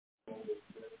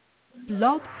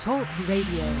Blog Talk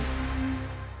Radio.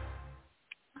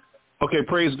 Okay,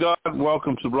 praise God.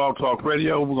 Welcome to Blog Talk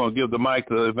Radio. We're going to give the mic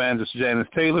to Evangelist Janice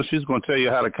Taylor. She's going to tell you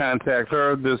how to contact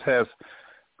her. This has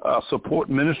support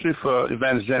ministry for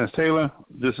Evangelist Janice Taylor.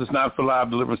 This is not for live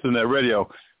deliverance in that radio.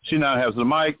 She now has the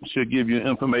mic. She'll give you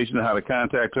information on how to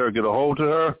contact her, get a hold of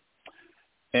her.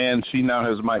 And she now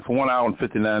has the mic for 1 hour and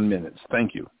 59 minutes.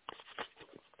 Thank you.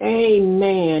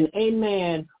 Amen.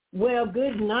 Amen. Well,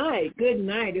 good night. Good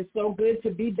night. It's so good to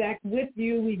be back with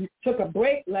you. We took a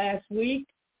break last week,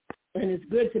 and it's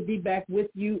good to be back with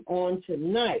you on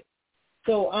tonight.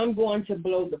 So I'm going to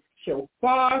blow the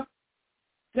shofar,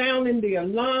 sounding the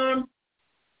alarm,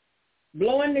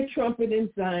 blowing the trumpet in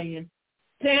Zion,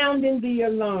 sounding the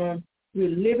alarm. We're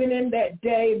living in that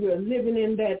day. We're living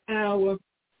in that hour.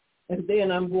 And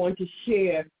then I'm going to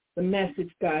share the message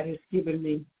God has given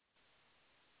me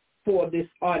for this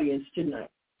audience tonight.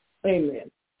 Amen.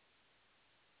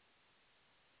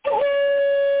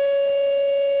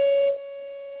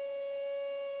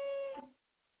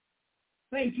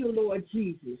 Thank you, Lord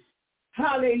Jesus.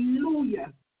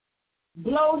 Hallelujah.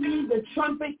 Blow ye the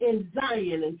trumpet in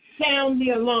Zion and sound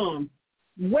the alarm.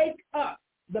 Wake up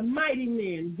the mighty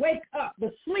men. Wake up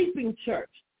the sleeping church.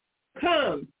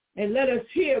 Come and let us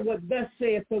hear what thus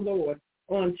saith the Lord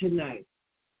on tonight.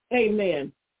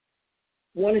 Amen.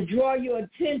 I want to draw your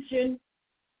attention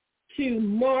to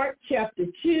Mark chapter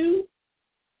 2,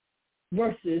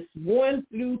 verses 1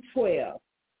 through 12.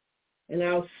 And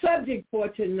our subject for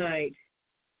tonight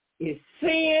is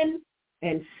sin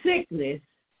and sickness,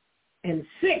 and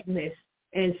sickness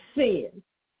and sin.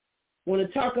 I want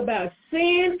to talk about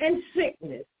sin and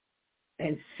sickness,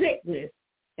 and sickness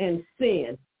and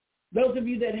sin. Those of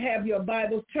you that have your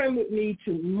Bibles, turn with me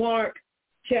to Mark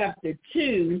chapter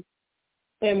 2,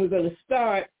 and we're going to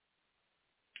start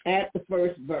at the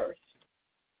first verse.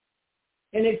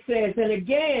 And it says, and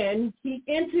again, he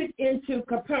entered into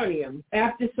Capernaum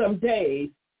after some days,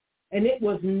 and it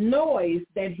was noised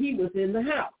that he was in the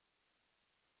house.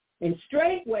 And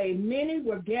straightway many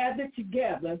were gathered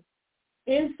together,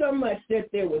 insomuch that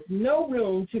there was no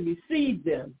room to receive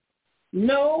them,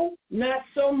 no, not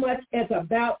so much as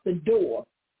about the door.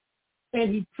 And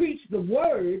he preached the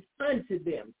word unto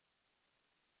them.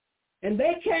 And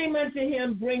they came unto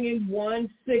him, bringing one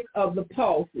sick of the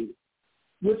palsy,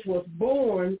 which was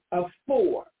born of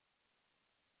 4.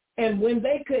 And when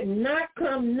they could not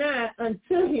come nigh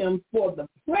unto him for the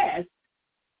press,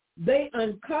 they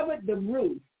uncovered the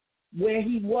roof where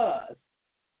he was.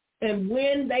 And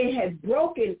when they had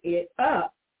broken it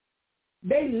up,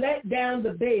 they let down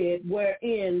the bed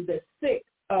wherein the sick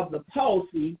of the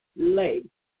palsy lay.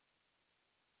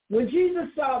 When Jesus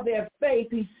saw their faith,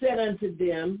 he said unto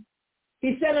the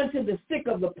sick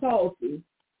of the palsy,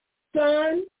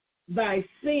 Son, thy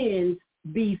sins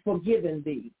be forgiven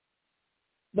thee.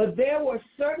 But there were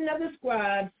certain of the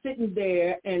scribes sitting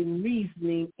there and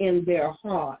reasoning in their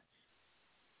hearts,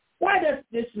 why does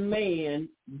this man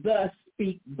thus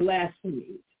speak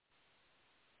blasphemies?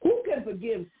 Who can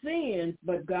forgive sins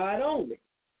but God only?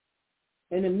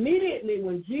 And immediately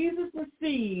when Jesus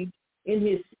perceived in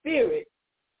his spirit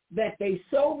that they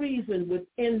so reasoned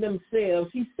within themselves,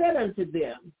 he said unto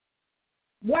them,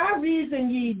 why reason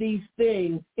ye these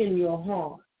things in your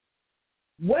heart?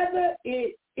 Whether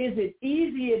is it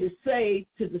easier to say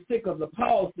to the sick of the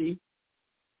palsy,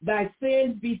 thy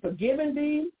sins be forgiven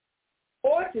thee,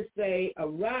 or to say,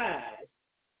 arise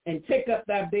and take up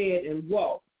thy bed and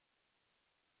walk?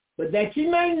 But that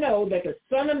you may know that the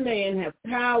Son of Man hath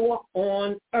power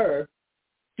on earth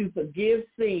to forgive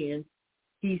sins,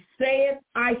 he saith,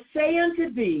 I say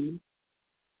unto thee,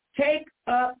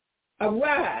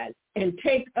 arise and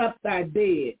take up thy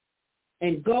bed,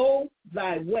 and go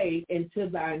thy way into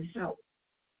thine house.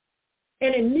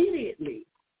 And immediately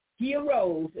he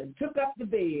arose and took up the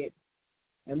bed,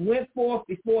 and went forth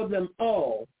before them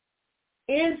all,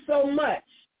 insomuch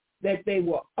that they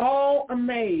were all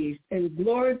amazed and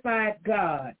glorified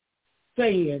God,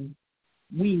 saying,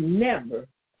 we never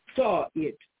saw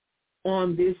it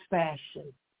on this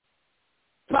fashion.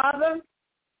 Father,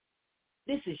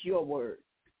 this is your word.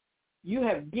 You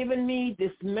have given me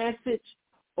this message,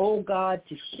 oh God,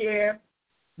 to share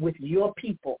with your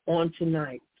people on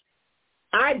tonight.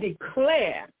 I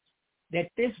declare that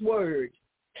this word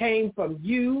came from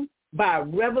you by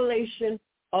revelation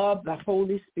of the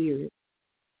Holy Spirit.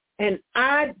 And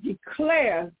I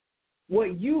declare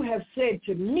what you have said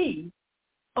to me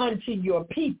unto your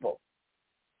people.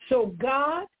 So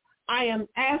God, I am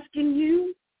asking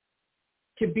you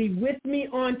to be with me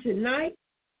on tonight,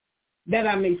 that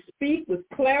I may speak with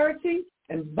clarity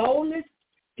and boldness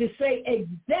to say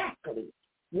exactly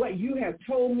what you have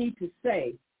told me to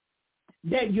say,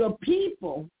 that your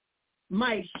people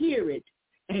might hear it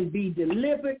and be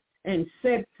delivered and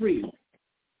set free.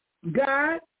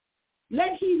 God,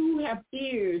 let he who have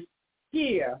ears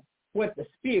hear what the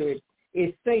Spirit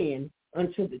is saying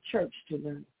unto the church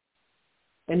tonight.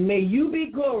 And may you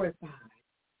be glorified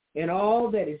in all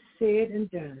that is said and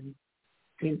done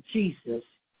in Jesus'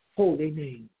 holy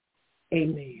name.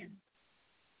 Amen.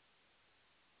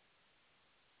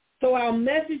 So our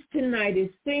message tonight is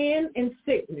sin and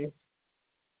sickness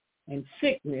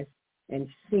and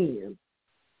sin.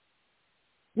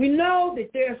 We know that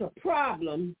there's a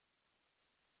problem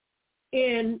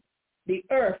in the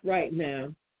earth right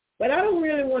now, but I don't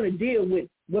really want to deal with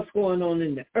what's going on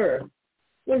in the earth.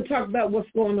 I want to talk about what's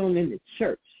going on in the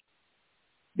church,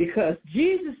 because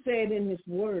Jesus said in his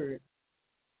word,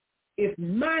 if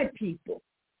my people,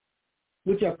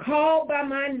 which are called by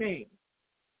my name,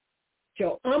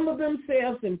 shall humble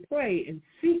themselves and pray and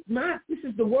seek this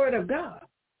is the word of God.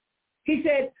 He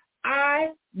said,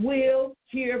 I will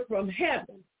hear from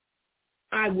heaven.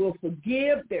 I will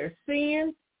forgive their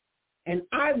sins, and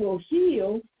I will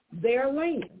heal their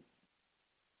land.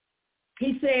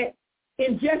 He said,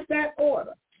 in just that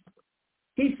order.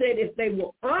 He said, if they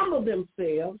will humble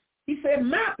themselves, he said,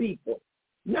 my people,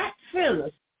 not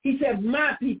sinners. He said,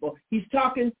 my people. He's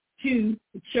talking to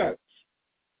the church.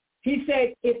 He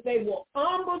said, if they will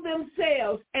humble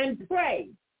themselves and pray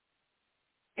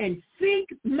and seek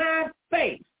my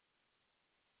face,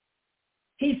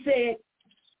 he said,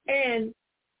 and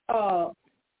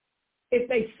if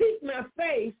they seek my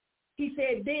face, he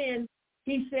said, then,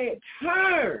 he said,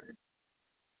 turn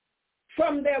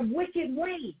from their wicked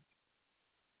ways.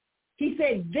 He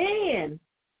said, then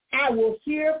I will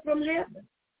hear from heaven.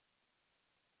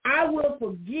 I will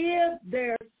forgive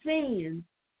their sins,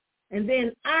 and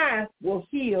then I will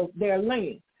heal their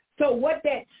land. So what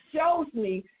that shows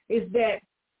me is that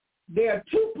there are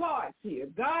two parts here.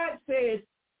 God says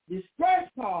this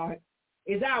first part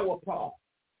is our part,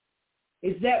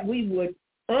 is that we would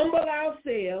humble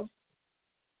ourselves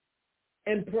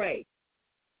and pray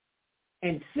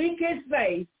and seek his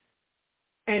face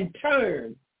and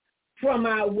turn from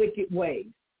our wicked ways.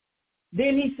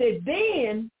 Then he said,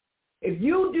 then if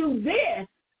you do this,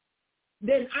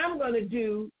 then I'm going to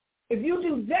do, if you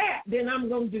do that, then I'm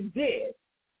going to do this.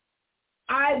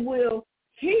 I will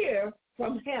hear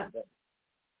from heaven.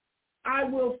 I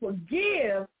will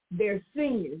forgive their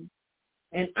sins,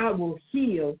 and I will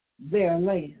heal their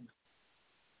land.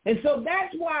 And so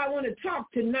that's why I want to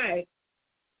talk tonight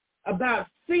about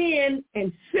sin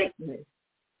and sickness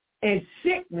and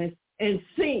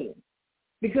sin.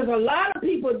 Because a lot of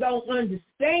people don't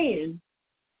understand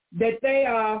that they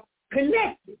are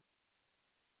connected.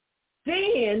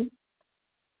 Sin,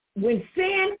 when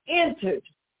sin entered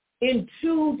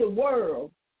into the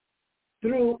world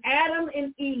through Adam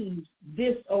and Eve's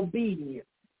disobedience,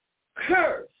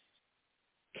 curse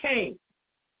came.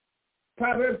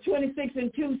 Proverbs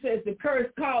 26:2 says the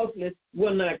curse causeless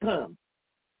will not come.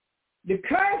 The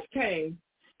curse came.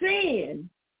 Sin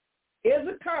is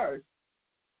a curse.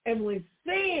 And when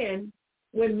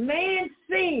man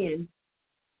sinned,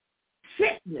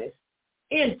 sickness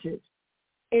entered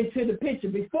into the picture.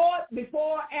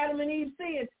 Before Adam and Eve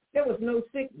sinned, there was no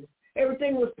sickness.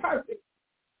 Everything was perfect.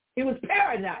 It was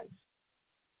paradise.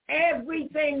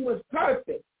 Everything was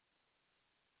perfect.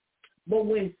 But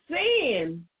when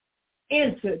sin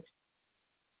entered,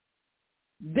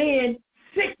 then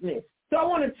sickness. So I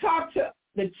want to talk to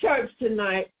the church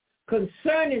tonight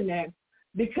concerning that,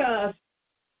 because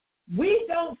we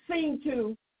don't seem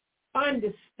to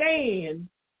understand,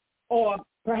 or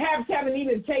perhaps haven't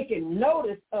even taken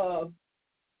notice of,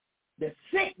 the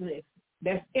sickness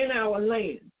that's in our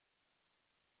land.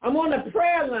 I'm on a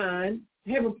prayer line,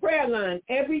 have a prayer line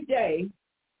every day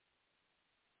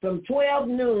from 12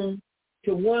 noon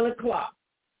to 1 o'clock.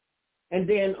 And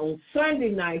then on Sunday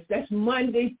nights, that's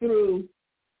Monday through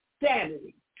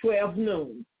Saturday, 12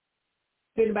 noon.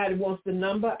 If anybody wants the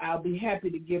number, I'll be happy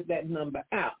to give that number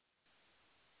out.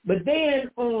 But then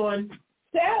on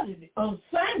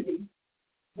Sunday,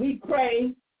 we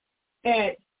pray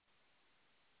at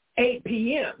 8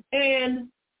 p.m. And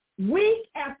week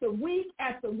after week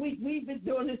after week, we've been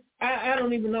doing this. I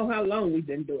don't even know how long we've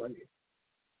been doing this.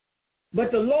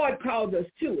 But the Lord called us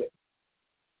to it.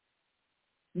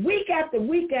 Week after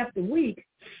week after week,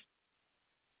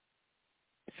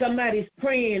 somebody's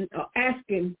praying or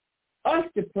asking us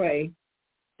to pray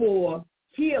for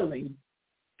healing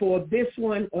for this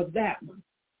one or that one.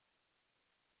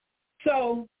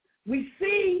 So we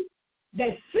see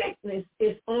that sickness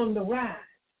is on the rise.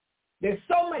 There's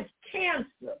so much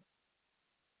cancer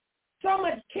so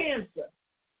much cancer.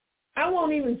 I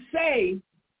won't even say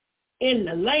in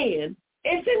the land.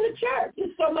 It's in the church.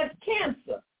 There's so much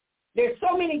cancer. There's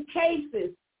so many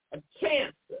cases of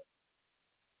cancer.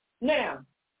 Now,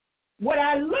 what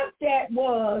I looked at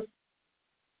was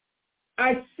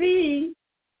I see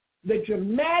the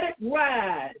dramatic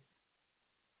rise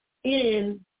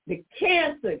in the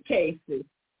cancer cases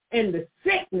and the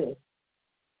sickness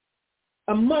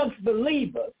amongst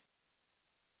believers.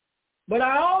 But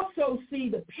I also see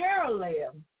the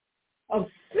parallel of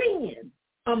sin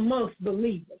amongst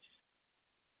believers.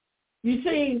 You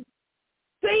see,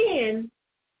 sin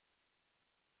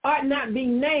ought not be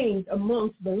named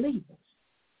amongst believers,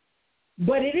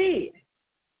 but it is.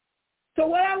 So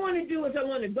what I want to do is I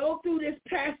want to go through this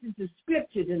passage of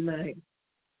Scripture tonight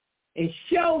and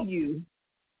show you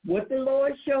what the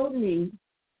Lord showed me.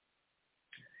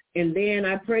 And then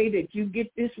I pray that you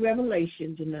get this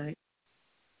revelation tonight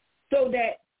so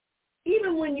that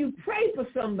even when you pray for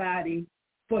somebody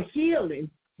for healing,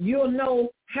 you'll know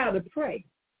how to pray.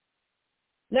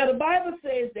 Now, the Bible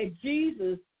says that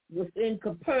Jesus was in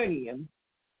Capernaum,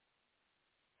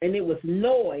 and it was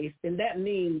noise, and that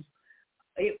means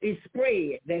it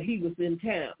spread that he was in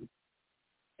town.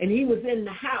 And he was in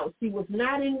the house. He was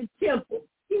not in the temple.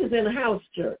 He was in a house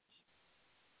church.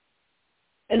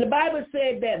 And the Bible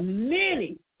said that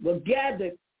many were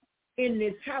gathered in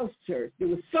this house church. There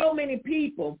were so many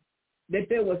people that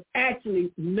there was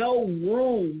actually no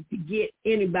room to get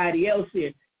anybody else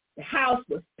in. The house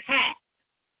was packed.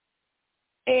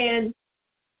 And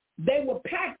they were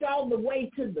packed all the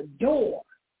way to the door.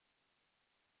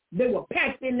 They were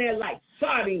packed in there like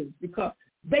sardines because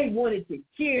they wanted to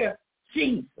hear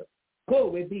Jesus.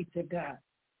 Glory be to God.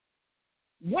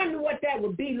 Wonder what that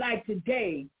would be like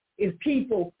today if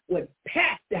people would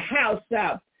pack the house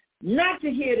out, not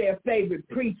to hear their favorite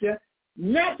preacher,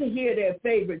 not to hear their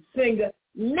favorite singer,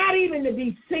 not even to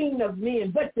be seen of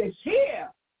men, but to hear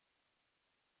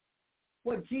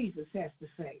what Jesus has to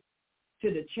say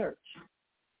to the church.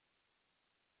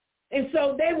 And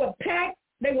so they were packed.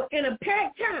 They were in a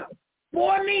packed house.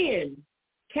 4 men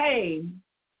came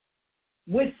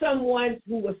with someone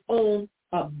who was on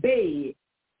a bed,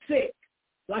 sick,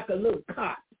 like a little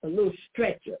cot, a little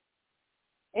stretcher.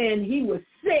 And he was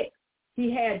sick.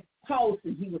 He had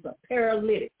palsy. He was a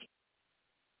paralytic.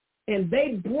 And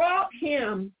they brought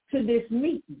him to this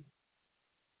meeting,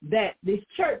 this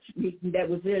church meeting that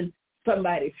was in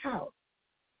somebody's house.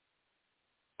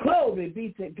 Glory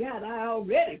be to God. I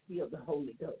already feel the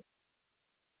Holy Ghost.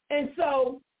 And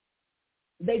so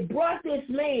they brought this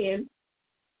man,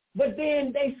 but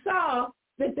then they saw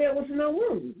that there was no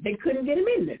room. They couldn't get him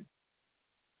in there.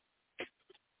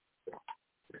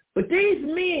 But these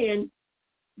men,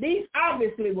 these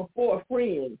obviously were 4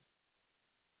 friends,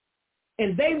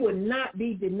 and they would not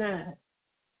be denied.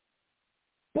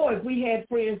 Boy, if we had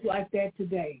friends like that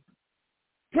today,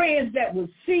 friends that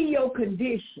would see your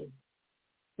condition,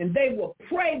 and they will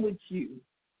pray with you,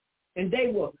 and they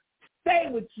will stay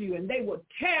with you, and they will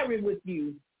carry with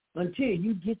you until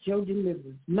you get your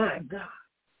deliverance. My God.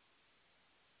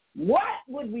 What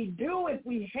would we do if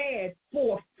we had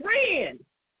 4 friends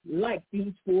like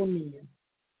these 4 men?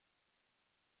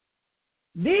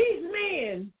 These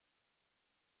men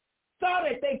saw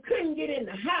that they couldn't get in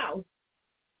the house,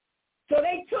 so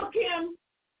they took him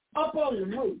up on the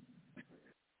roof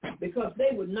because they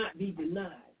would not be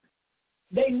denied.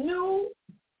 They knew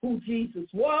who Jesus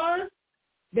was.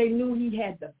 They knew he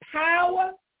had the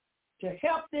power to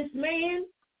help this man,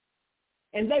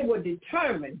 and they were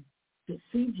determined to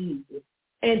see Jesus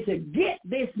and to get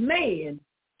this man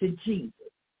to Jesus.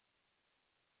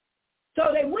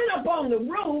 So they went up on the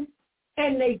roof,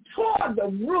 and they tore the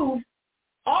roof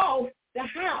off the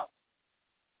house.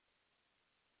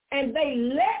 And they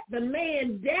let the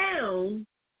man down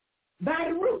by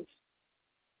the roof.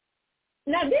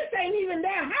 Now, this ain't even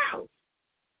their house,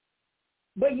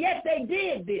 but yet they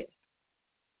did this.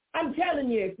 I'm telling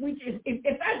you,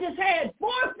 if I just had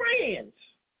 4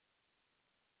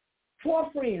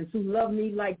 friends who loved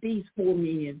me like these 4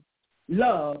 men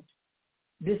loved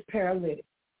this paralytic.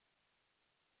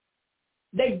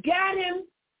 They got him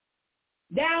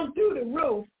down through the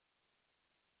roof,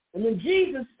 and when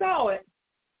Jesus saw it,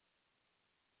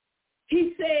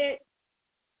 he said,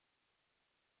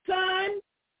 "Son,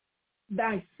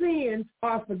 thy sins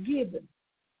are forgiven."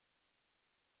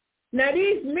 Now,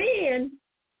 these men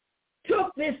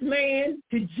took this man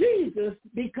to Jesus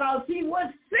because he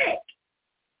was sick.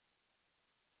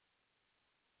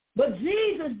 But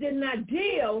Jesus did not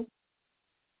deal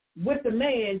with the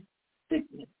man's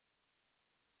sickness.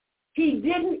 He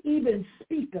didn't even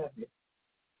speak of it.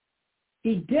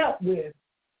 He dealt with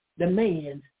the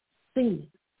man's sin.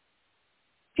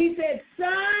 He said,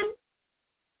 son,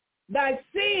 thy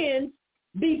sins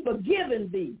be forgiven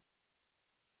thee.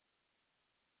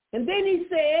 And then he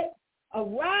said,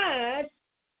 arise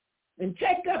and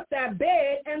take up thy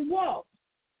bed and walk.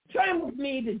 Turn with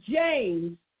me to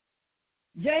James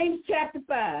chapter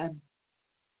 5,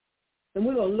 and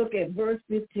we're going to look at verse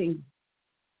 15.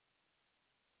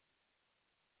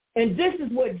 And this is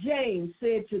what James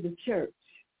said to the church.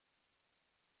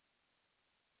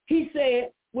 He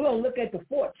said, we're going to look at the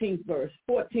 14th verse,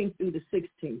 14 through the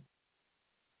 16th,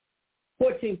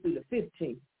 14 through the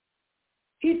 15th.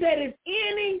 He said, is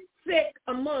any sick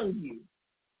among you?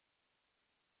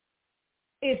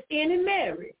 Is any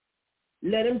merry?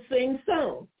 Let him sing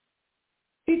songs.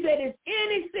 He said, is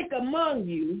any sick among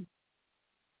you?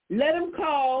 Let him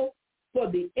call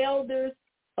for the elders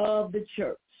of the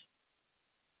church,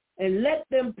 and let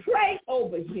them pray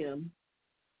over him,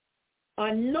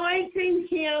 anointing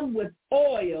him with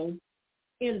oil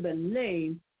in the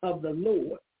name of the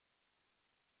Lord.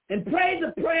 And pray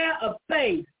the prayer of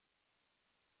faith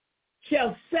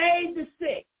shall save the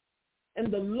sick,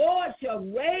 and the Lord shall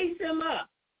raise him up.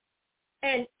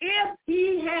 And if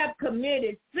he have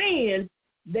committed sin,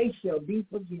 they shall be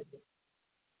forgiven.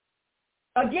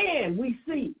 Again, we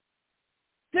see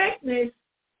sickness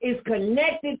is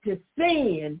connected to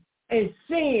sin, and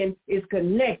sin is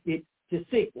connected to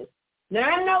sickness. Now,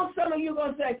 I know some of you are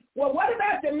going to say, well, what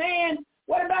about the man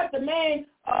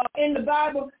in the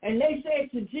Bible? And they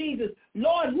said to Jesus,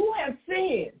 Lord, who has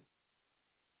sinned,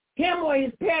 him or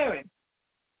his parents?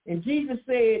 And Jesus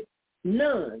said,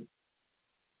 none.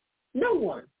 No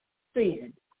one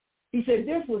sinned. He said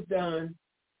this was done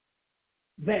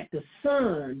that the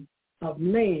Son of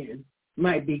Man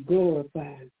might be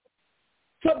glorified.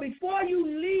 So before you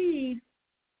leave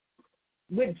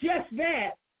with just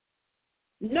that,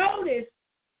 notice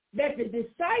that the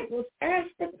disciples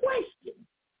asked the question,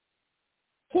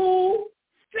 who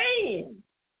sinned?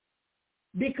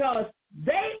 Because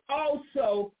they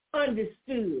also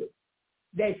understood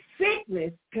that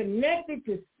sickness connected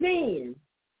to sin,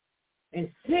 and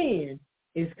sin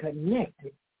is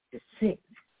connected to sickness.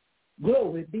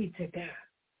 Glory be to God.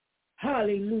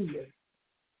 Hallelujah.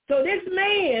 So this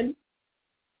man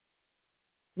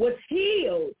was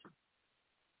healed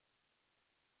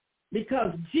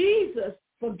because Jesus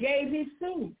forgave his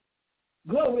sins.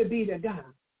 Glory be to God.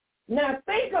 Now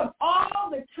think of all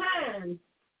the times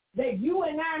that you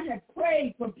and I have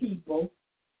prayed for people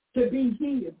to be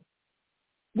healed.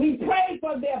 We prayed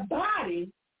for their body,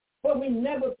 but we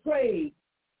never prayed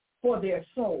for their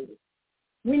soul.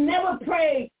 We never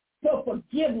prayed for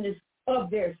forgiveness of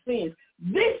their sins.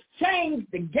 This changed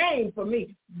the game for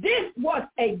me. This was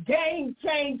a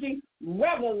game-changing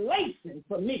revelation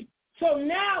for me. So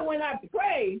now when I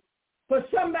pray for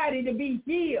somebody to be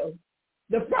healed,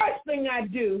 the first thing I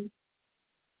do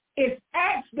is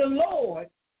ask the Lord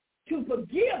to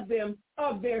forgive them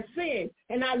of their sins.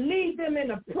 And I lead them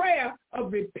in a prayer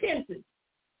of repentance,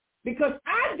 because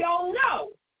I don't know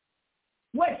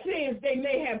what sins they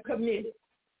may have committed.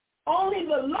 Only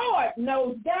the Lord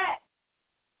knows that.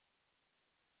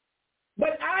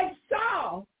 But I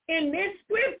saw in this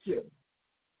scripture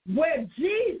where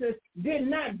Jesus did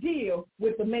not deal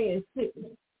with the man's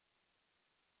sickness.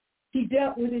 He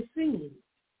dealt with his sins.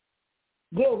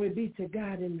 Glory be to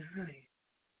God in the highest.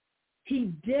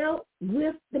 He dealt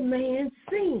with the man's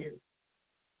sins.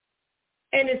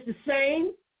 And it's the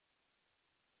same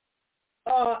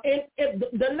in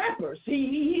the lepers.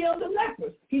 He healed the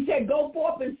lepers. He said, go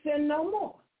forth and sin no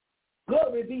more.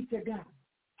 Glory be to God.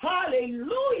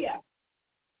 Hallelujah.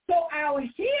 So our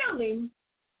healing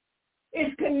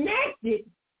is connected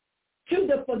to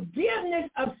the forgiveness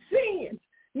of sins.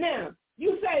 Now,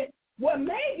 you say, well,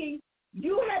 maybe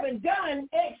you haven't done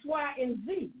X, Y, and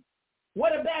Z.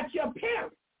 What about your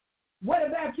parents? What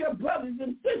about your brothers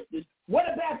and sisters? What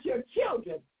about your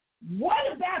children?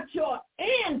 What about your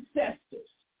ancestors?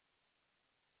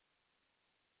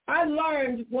 I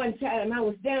learned one time, I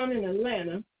was down in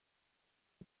Atlanta.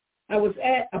 I was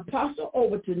at Apostle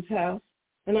Overton's house,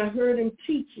 and I heard him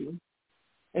teaching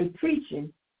and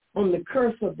preaching on the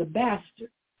curse of the bastard.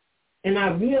 And I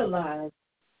realized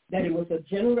that it was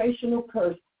a generational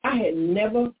curse. I had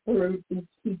never heard this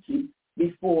teaching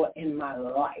before in my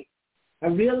life. I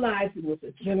realized it was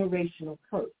a generational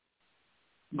curse.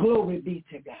 Glory be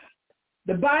to God.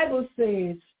 The Bible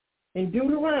says in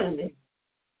Deuteronomy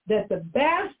that the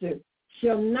bastard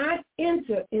shall not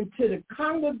enter into the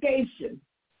congregation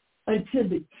until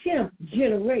the 10th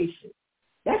generation.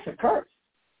 That's a curse.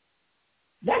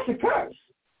 That's a curse.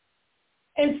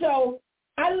 And so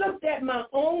I looked at my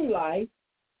own life,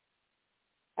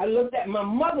 I looked at my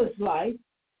mother's life,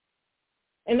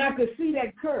 and I could see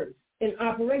that curse in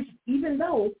operation, even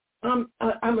though I'm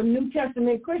a New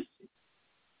Testament Christian.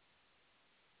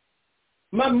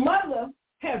 My mother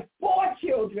had 4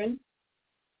 children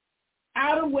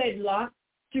out of wedlock.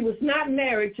 She was not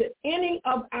married to any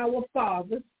of our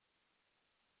fathers.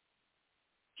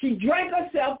 She drank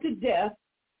herself to death.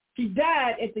 She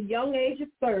died at the young age of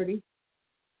 30.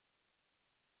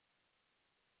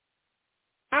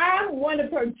 I'm one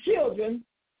of her children,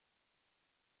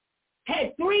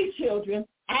 had 3 children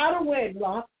out of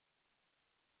wedlock,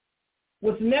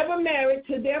 was never married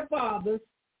to their fathers.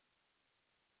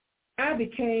 I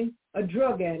became a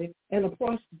drug addict and a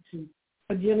prostitute,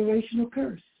 a generational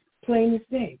curse, plain as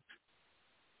day.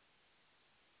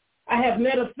 I have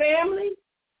met a family.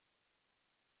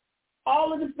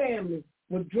 All of the family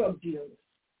were drug dealers.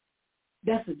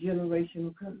 That's a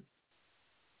generational curse.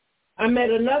 I met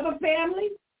another family.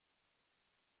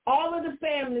 All of the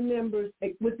family members,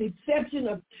 with the exception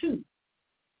of 2,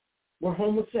 were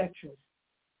homosexuals.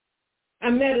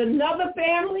 I met another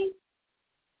family,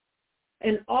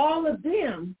 and all of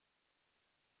them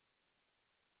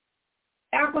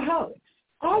alcoholics.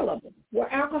 All of them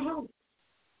were alcoholics.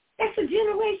 That's a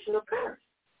generational curse.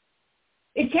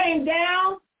 It came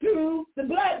down through the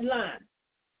bloodline.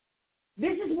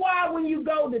 This is why when you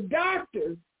go to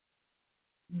doctors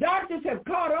have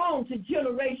caught on to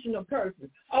generational curses,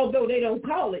 although they don't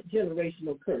call it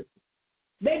generational curses.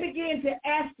 They begin to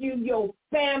ask you your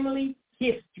family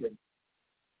history.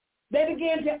 They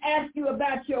begin to ask you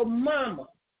about your mama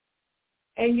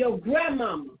and your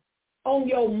grandmama on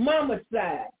your mama's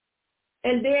side,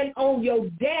 and then on your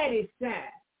daddy's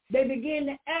side. They begin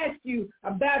to ask you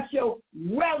about your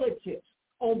relatives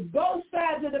on both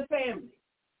sides of the family.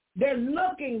 They're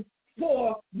looking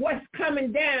for what's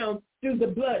coming down through the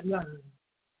bloodline.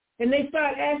 And they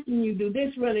start asking you, do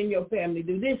this run in your family?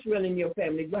 Do this run in your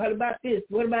family? What about this?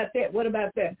 What about that? What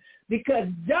about that? Because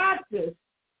doctors,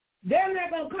 they're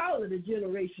not going to call it a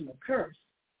generational curse.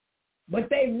 But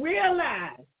they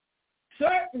realize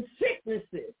certain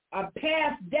sicknesses are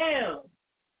passed down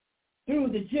through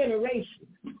the generations.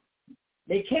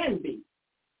 They can be.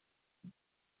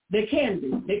 They can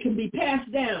be. They can be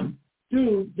passed down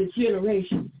through the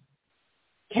generations.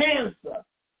 Cancer,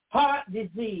 heart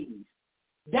disease,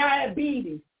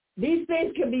 diabetes. These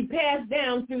things can be passed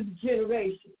down through the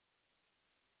generations.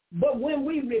 But when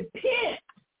we repent,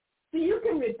 see, you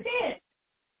can repent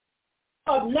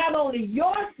of not only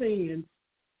your sins,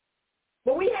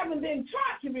 but we haven't been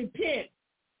taught to repent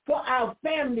for our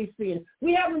family sins.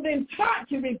 We haven't been taught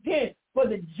to repent for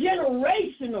the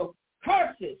generational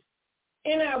curses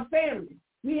in our family.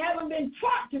 We haven't been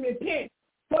taught to repent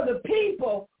for the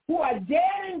people who are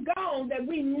dead and gone that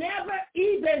we never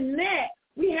even met.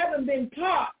 We haven't been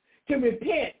taught to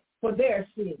repent for their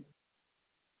sins.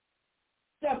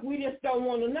 Stuff we just don't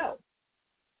want to know.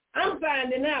 I'm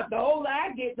finding out the older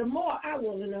I get, the more I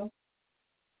want to know.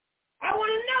 I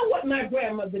want to know what my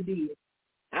grandmother did.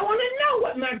 I want to know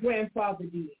what my grandfather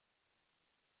did.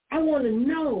 I want to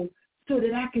know so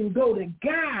that I can go to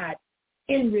God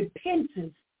in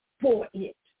repentance for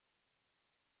it.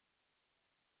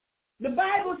 The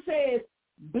Bible says,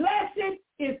 blessed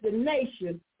is the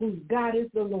nation whose God is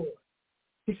the Lord.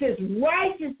 It says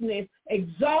righteousness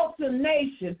exalts a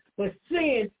nation, but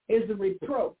sin is a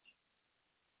reproach.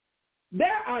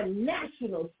 There are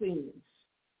national sins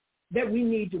that we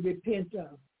need to repent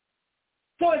of.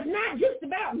 So it's not just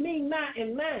about me, my,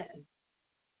 and mine.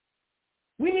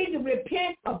 We need to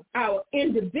repent of our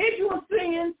individual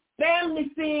sins,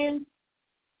 family sins,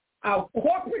 our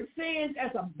corporate sins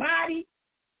as a body,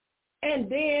 and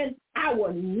then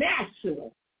our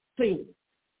national sins.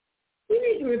 We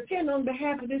need to repent on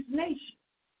behalf of this nation.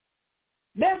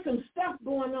 There's some stuff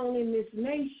going on in this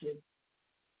nation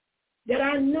that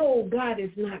I know God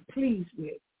is not pleased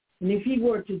with. And if he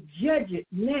were to judge it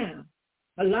now,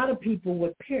 a lot of people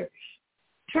would perish.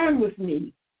 Turn with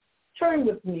me. I'm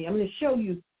going to show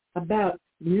you about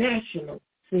national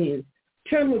sins.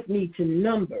 Turn with me to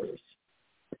Numbers.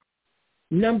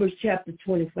 Numbers chapter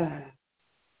 25.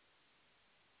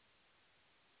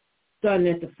 Starting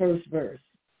at the first verse.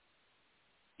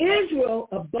 Israel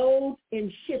abode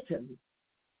in Shittim,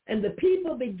 and the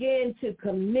people began to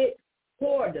commit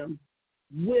whoredom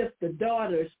with the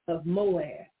daughters of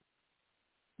Moab.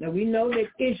 Now we know that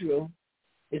Israel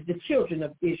is the children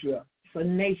of Israel. It's a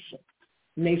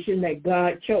nation that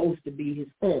God chose to be his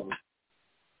own.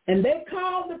 And they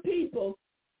called the people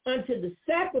unto the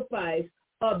sacrifice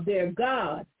of their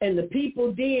gods, and the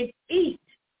people did eat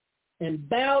and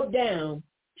bow down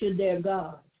to their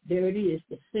gods. There it is,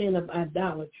 the sin of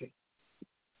idolatry.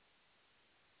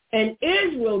 And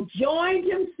Israel joined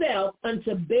himself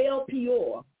unto Baal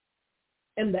Peor,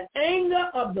 and the anger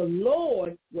of the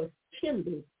Lord was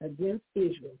kindled against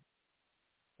Israel.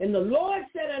 And the Lord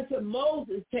said unto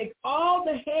Moses, take all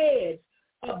the heads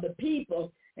of the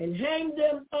people and hang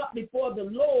them up before the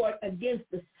Lord against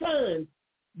the sun,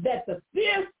 that the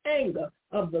fierce anger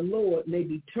of the Lord may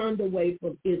be turned away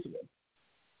from Israel.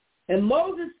 And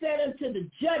Moses said unto the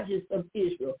judges of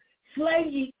Israel, slay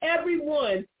ye every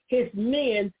one his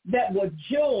men that were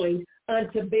joined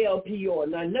unto Baal Peor.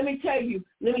 Now, let me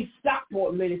stop for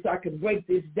a minute so I can break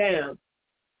this down.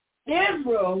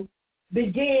 Israel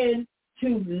began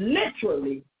to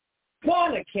literally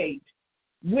fornicate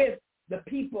with the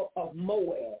people of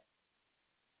Moab.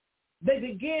 They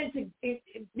began to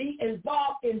be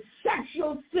involved in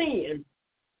sexual sin.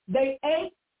 They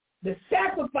ate the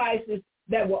sacrifices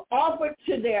that were offered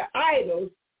to their idols,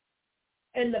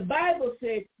 and the Bible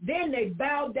said, then they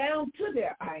bowed down to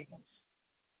their idols.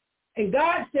 And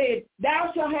God said,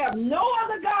 thou shalt have no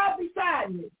other God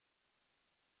beside me.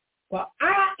 For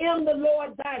I am the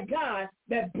Lord thy God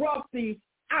that brought thee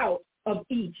out of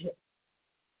Egypt.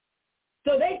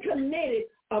 So they committed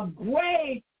a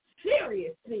grave,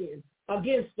 serious sin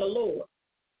against the Lord.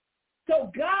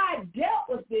 So God dealt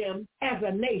with them as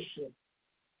a nation.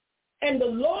 And the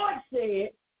Lord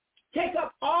said, take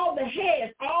up all the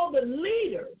heads, all the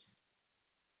leaders,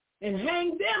 and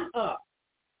hang them up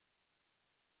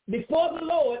before the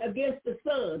Lord against the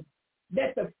sun,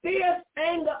 that the fierce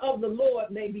anger of the Lord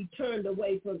may be turned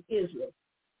away from Israel.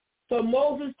 So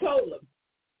Moses told them,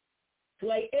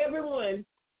 slay every one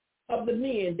of the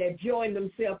men that joined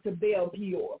themselves to Baal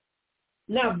Peor.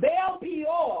 Now, Baal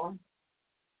Peor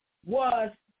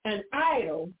was an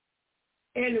idol,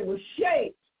 and it was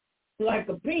shaped like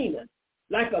a penis,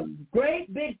 like a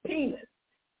great big penis.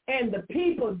 And the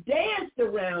people danced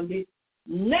around it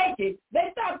naked.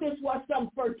 They thought this was some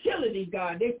fertility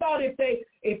god. They thought if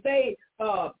they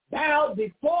bowed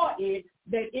before it,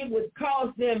 that it would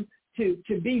cause them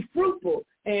to be fruitful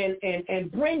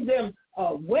and bring them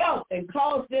wealth and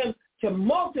cause them to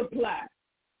multiply.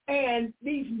 And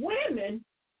these women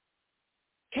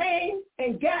came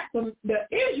and got the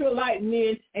Israelite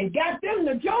men and got them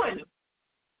to join them.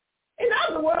 In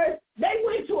other words, they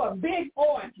went to a big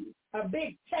orgy, a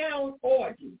big town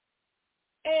orgy.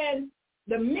 And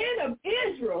the men of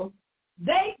Israel,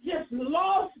 they just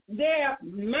lost their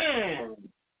mind.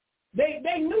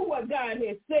 They knew what God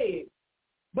had said,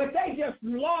 but they just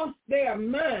lost their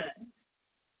mind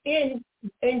in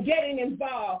getting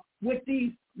involved with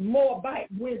these Moabite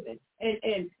women.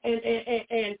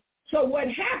 And so what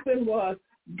happened was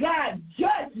God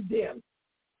judged them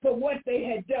for what they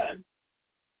had done.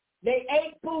 They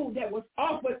ate food that was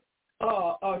offered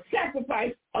or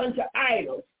sacrificed unto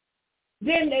idols.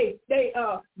 Then they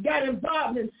got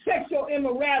involved in sexual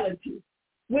immorality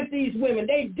with these women.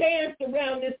 They danced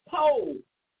around this pole,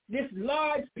 this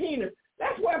large penis.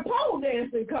 That's where pole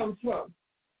dancing comes from.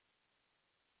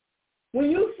 When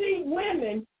you see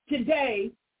women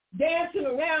today dancing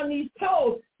around these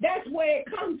poles, that's where it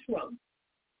comes from.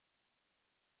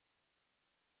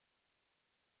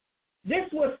 This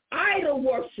was idol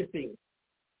worshiping.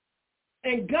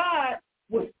 And God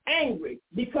was angry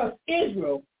because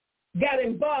Israel got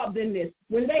involved in this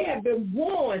when they had been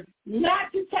warned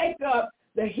not to take up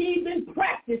the heathen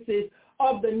practices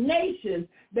of the nations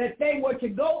that they were to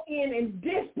go in and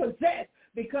dispossess,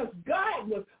 because God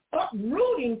was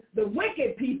uprooting the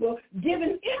wicked people,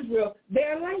 giving Israel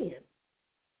their land.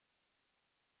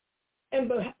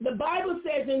 And the Bible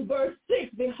says in verse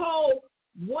 6, behold,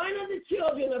 one of the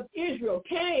children of Israel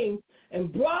came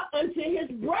and brought unto his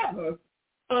brother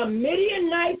a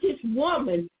Midianitish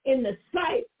woman in the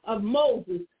sight of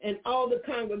Moses and all the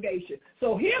congregation.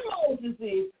 So here Moses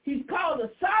is. He's called a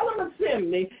solemn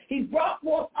assembly. He's brought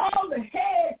forth all the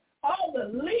heads, all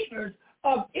the leaders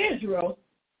of Israel,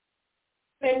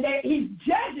 and he's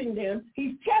judging them.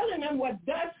 He's telling them what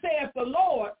thus saith the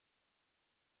Lord.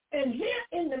 And here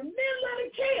in the middle of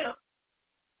the camp,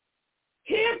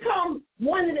 here comes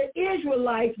one of the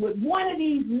Israelites with one of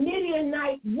these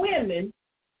Midianite women,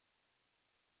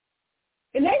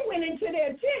 and they went into their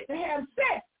tent to have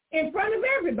sex in front of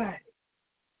everybody.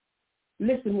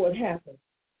 Listen what happened.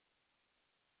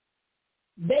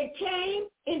 They came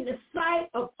in the sight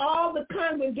of all the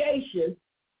congregation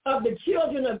of the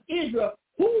children of Israel,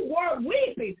 who were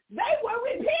weeping. They were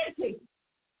repenting.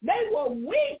 They were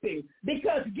weeping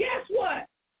because guess what?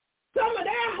 Some of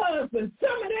their husbands,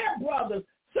 some of their brothers,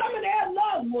 some of their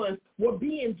loved ones were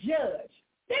being judged.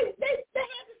 They had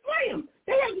to slay them.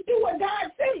 They had to do what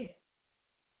God said.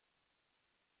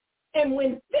 And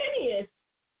when Phineas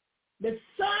the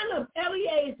son of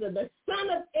Eleazar, the son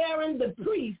of Aaron the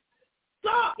priest,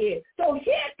 saw it. So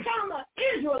here come an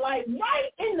Israelite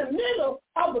right in the middle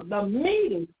of the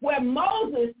meeting where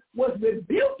Moses was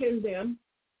rebuking them.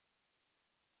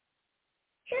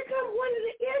 Here comes one of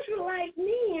the Israelite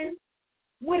men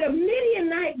with a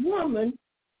Midianite woman,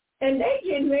 and they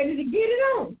getting ready to get it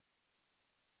on.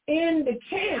 In the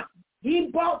camp, he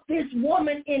brought this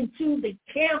woman into the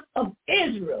camp of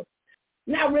Israel.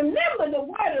 Now remember the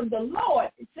word of the Lord.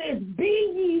 It says,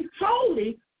 be ye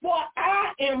holy, for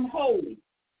I am holy.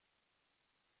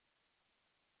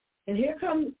 And here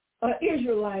comes an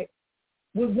Israelite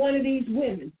with one of these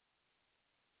women,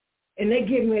 and they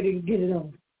getting ready to get it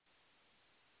on.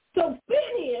 So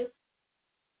Phinehas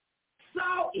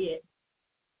saw it,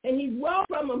 and he rose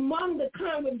from among the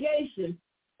congregation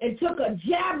and took a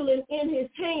javelin in his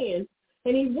hand,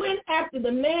 and he went after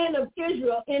the man of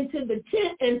Israel into the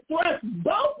tent and thrust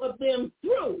both of them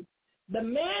through, the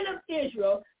man of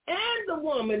Israel and the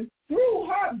woman through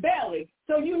her belly.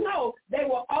 So you know they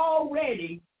were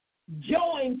already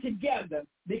joined together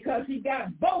because he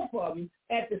got both of them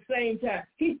at the same time.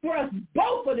 He thrust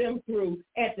both of them through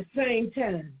at the same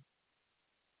time.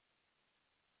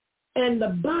 And the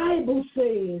Bible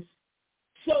says,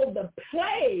 so the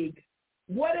plague,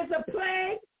 what is a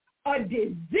plague? A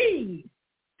disease,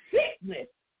 sickness.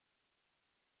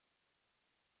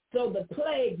 So the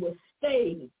plague was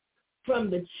stayed from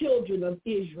the children of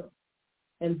Israel.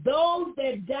 And those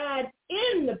that died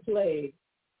in the plague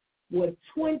were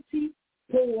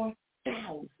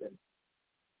 24,000.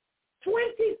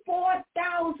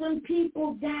 24,000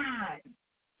 people died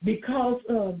because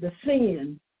of the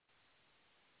sin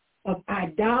of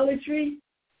idolatry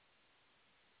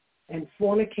and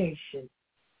fornication.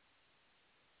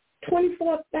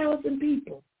 24,000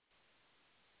 people.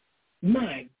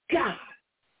 My God.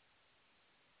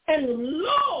 And the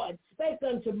Lord spake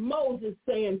unto Moses,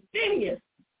 saying, Phinehas,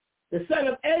 the son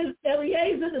of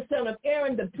Eleazar, the son of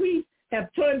Aaron the priest,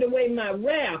 have turned away my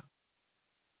wrath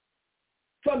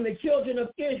from the children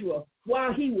of Israel,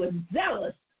 while he was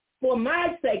zealous for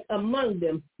my sake among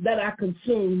them, that I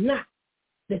consumed not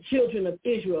the children of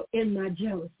Israel in my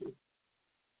jealousy.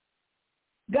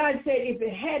 God said if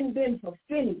it hadn't been for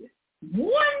Phinehas,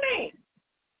 one man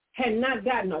had not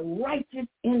gotten a righteous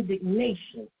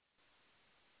indignation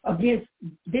against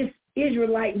this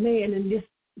Israelite man and this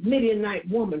Midianite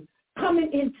woman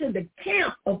coming into the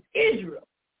camp of Israel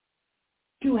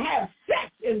to have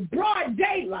sex in broad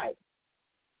daylight.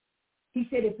 He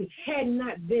said if it had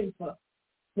not been for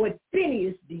what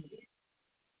Phinehas did,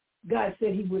 God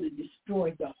said he would have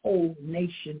destroyed the whole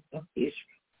nation of Israel.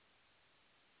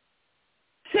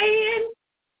 Sin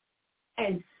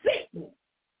and sickness.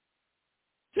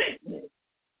 Sickness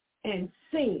and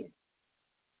sin.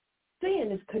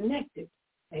 Sin is connected,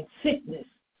 and sickness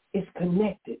is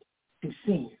connected to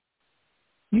sin.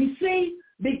 You see,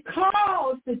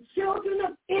 because the children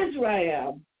of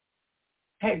Israel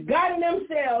had gotten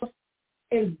themselves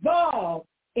involved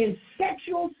in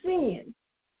sexual sin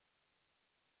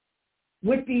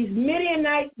with these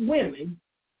Midianite women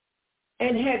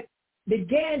and had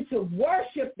began to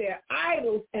worship their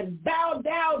idols and bow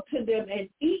down to them and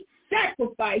eat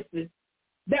sacrifices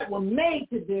that were made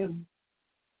to them,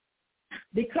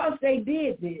 because they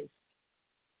did this,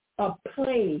 a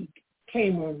plague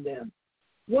came on them.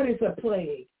 What is a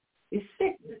plague? It's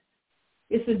sickness.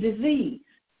 It's a disease.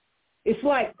 It's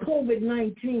like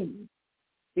COVID-19.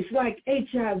 It's like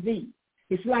HIV.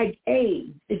 It's like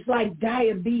AIDS. It's like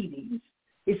diabetes.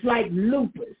 It's like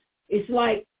lupus. It's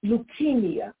like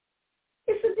leukemia.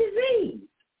 It's a disease.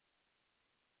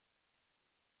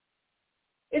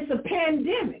 It's a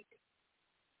pandemic.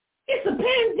 It's a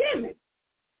pandemic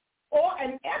or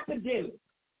an epidemic.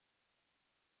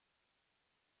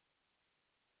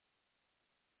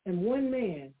 And one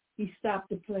man, he stopped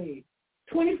the plague.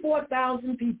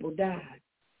 24,000 people died.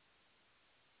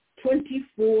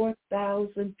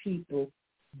 24,000 people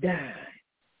died.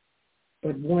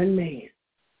 But one man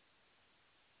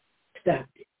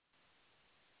stopped it.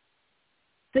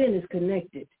 Sin is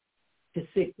connected to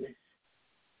sickness,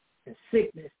 and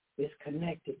sickness is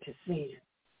connected to sin.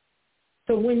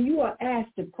 So when you are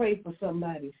asked to pray for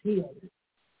somebody's healing,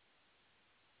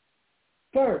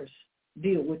 first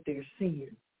deal with their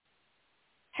sin.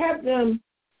 Have them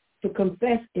to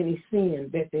confess any sin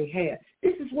that they have.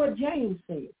 This is what James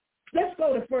said. Let's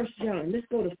go to 1 John. Let's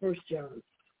go to 1 John.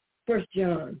 1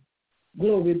 John,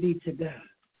 glory be to God.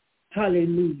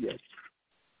 Hallelujah.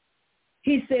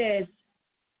 He says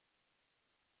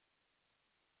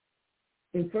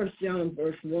in 1 John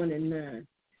verse 1 and 9,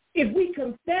 if we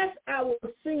confess our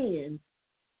sins,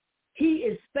 He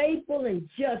is faithful and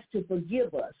just to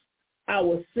forgive us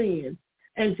our sins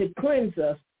and to cleanse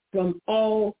us from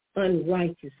all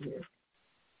unrighteousness.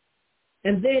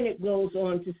 And then it goes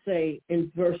on to say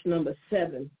in verse number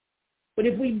 7, but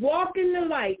if we walk in the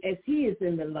light as he is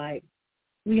in the light,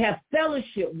 we have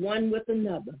fellowship one with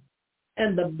another.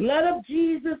 And the blood of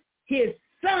Jesus, his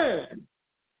son,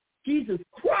 Jesus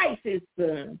Christ, his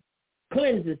son,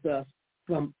 cleanses us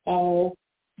from all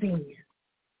sin.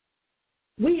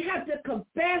 We have to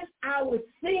confess our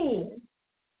sins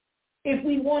if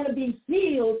we want to be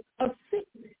healed of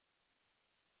sickness.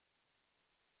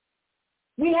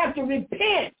 We have to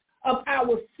repent of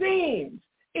our sins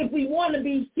if we want to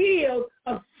be healed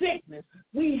of sickness.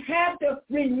 We have to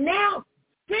renounce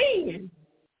sin,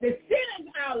 the sin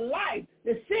in our life,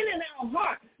 the sin in our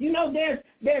heart. You know,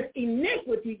 there's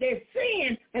iniquity, there's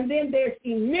sin, and then there's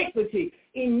iniquity.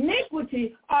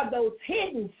 Iniquity are those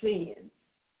hidden sins.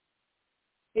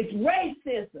 It's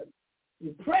racism,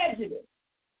 and prejudice,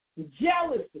 and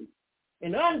jealousy,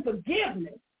 and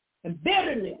unforgiveness, and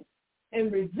bitterness, and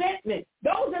resentment.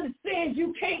 Those are the sins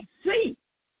you can't see,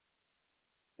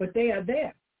 but they are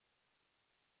there.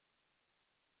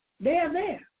 They are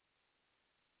there.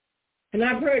 And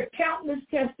I've heard countless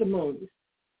testimonies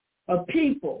of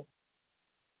people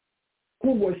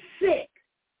who were sick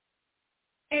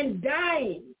and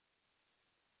dying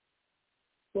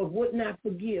but would not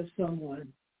forgive someone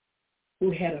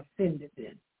who had offended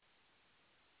them.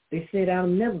 They said, I'll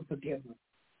never forgive them.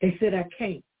 They said, I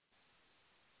can't.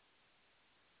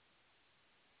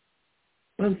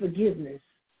 Unforgiveness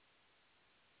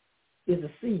is a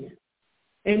sin.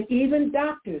 And even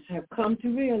doctors have come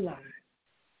to realize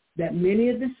that many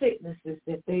of the sicknesses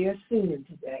that they are seeing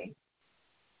today,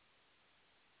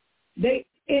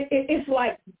 it's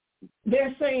like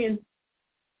they're saying,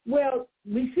 well,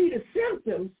 we see the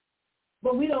symptoms,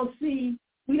 but we don't see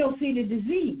the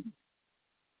disease.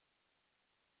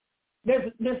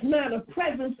 There's not a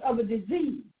presence of a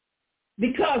disease,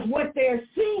 because what they're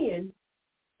seeing,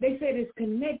 they said, is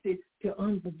connected to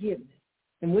unforgiveness.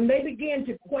 And when they begin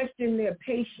to question their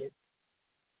patients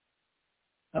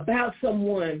about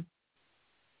someone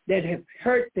that have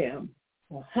hurt them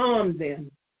or harmed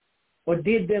them or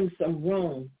did them some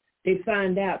wrong, they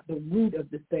find out the root of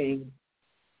the thing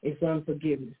is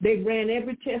unforgiveness. They ran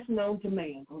every test known to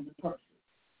man on the person.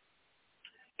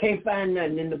 Can't find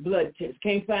nothing in the blood test.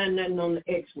 Can't find nothing on the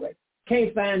x-ray.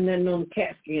 Can't find nothing on the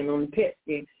CAT scan, on the PET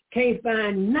scan. Can't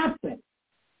find nothing.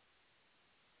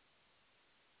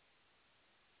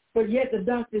 But yet the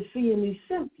doctor's seeing these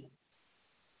symptoms,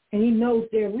 and he knows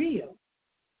they're real.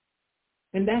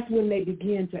 And that's when they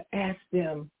begin to ask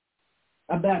them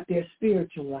about their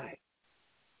spiritual life.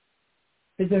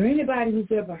 Is there anybody who's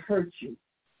ever hurt you?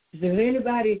 Is there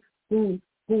anybody who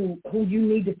you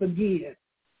need to forgive?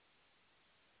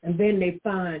 And then they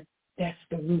find that's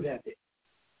the root of it.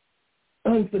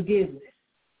 Unforgiveness.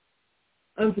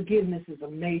 Unforgiveness is a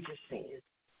major sin.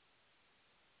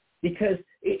 Because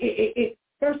it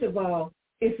first of all,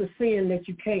 it's a sin that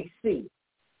you can't see.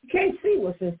 You can't see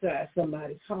what's inside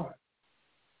somebody's heart.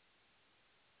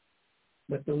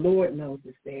 But the Lord knows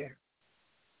it's there.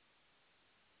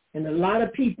 And a lot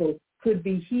of people could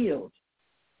be healed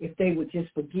if they would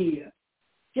just forgive.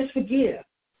 Just forgive.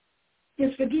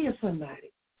 Just forgive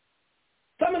somebody.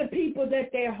 Some of the people that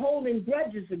they're holding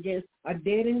grudges against are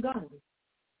dead and gone.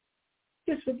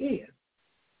 Just forgive.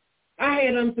 I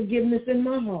had unforgiveness in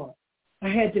my heart. I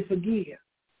had to forgive.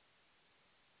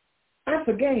 I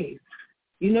forgave.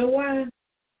 You know why?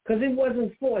 Because it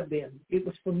wasn't for them. It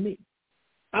was for me.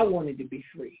 I wanted to be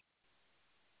free.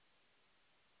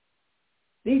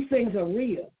 These things are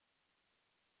real.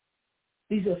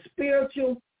 These are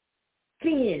spiritual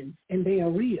sins, and they are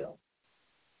real.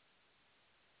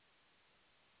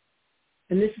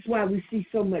 And this is why we see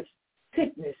so much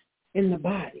sickness in the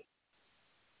body.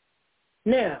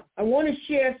 Now, I want to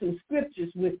share some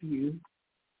scriptures with you.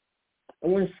 I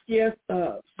want to share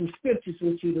some scriptures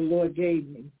with you the Lord gave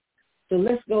me. So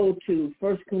let's go to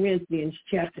 1 Corinthians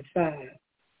chapter 5.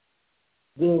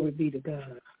 Glory be to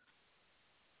God.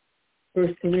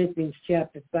 1 Corinthians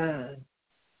chapter 5.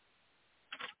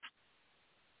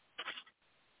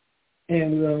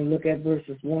 And we're going to look at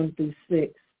verses 1 through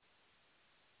 6.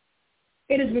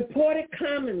 It is reported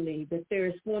commonly that there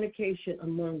is fornication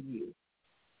among you,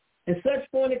 and such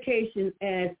fornication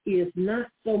as is not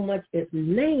so much as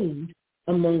named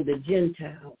among the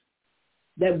Gentiles,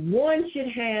 that one should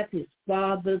have his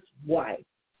father's wife.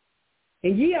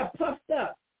 And ye are puffed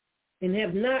up, and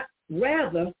have not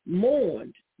rather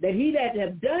mourned, that he that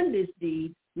hath done this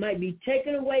deed might be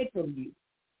taken away from you.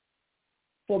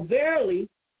 For verily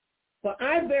For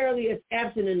I verily, as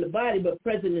absent in the body, but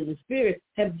present in the spirit,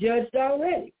 have judged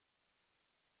already,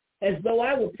 as though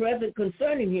I were present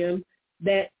concerning him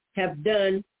that have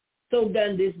done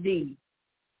this deed.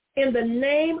 In the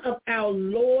name of our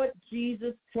Lord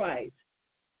Jesus Christ,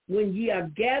 when ye are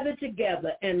gathered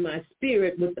together, and my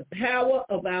spirit with the power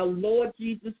of our Lord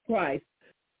Jesus Christ,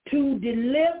 to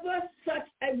deliver such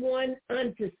a one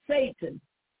unto Satan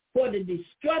for the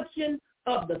destruction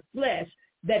of the flesh,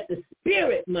 that the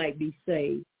spirit might be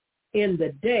saved in the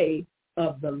day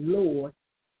of the Lord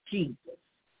Jesus.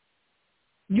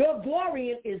 Your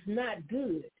glorying is not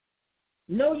good.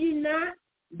 Know ye not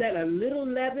that a little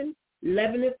leaven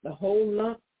leaveneth the whole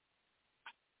lump?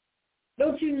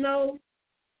 Don't you know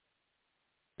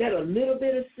that a little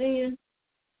bit of sin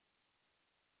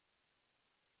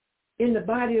in the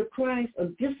body of Christ, or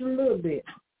just a little bit,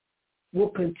 will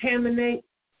contaminate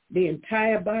the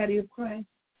entire body of Christ?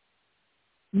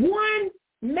 One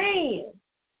man,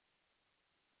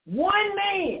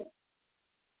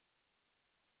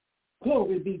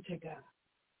 glory be to God,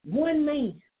 one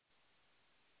man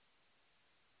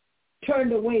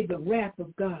turned away the wrath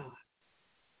of God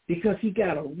because he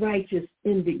got a righteous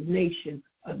indignation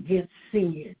against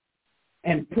sin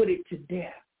and put it to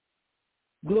death.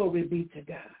 Glory be to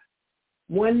God.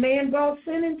 One man brought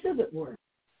sin into the world.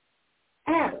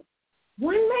 Adam.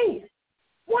 One man.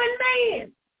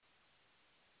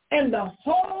 And the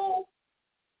whole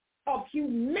of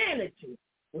humanity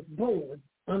was born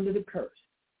under the curse.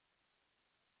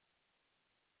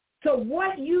 So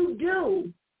what you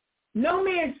do, no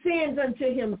man sins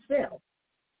unto himself.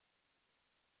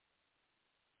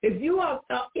 If you are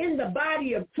in the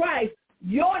body of Christ,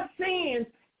 your sins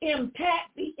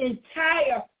impact the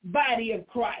entire body of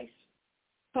Christ.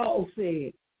 Paul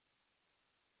said,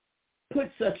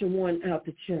 put such a one out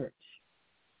the church.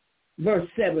 Verse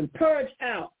 7, purge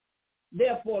out,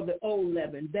 therefore, the old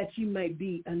leaven, that you may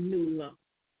be a new lump.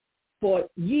 For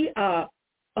ye are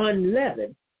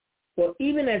unleavened, for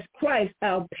even as Christ,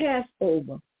 our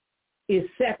Passover, is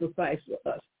sacrificed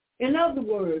for us. In other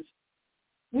words,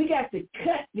 we got to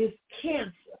cut this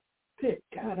cancer, good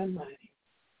God Almighty,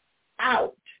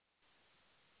 out.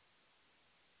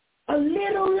 A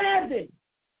little leaven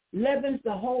leavens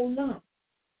the whole lump.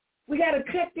 We got to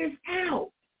cut this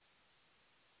out.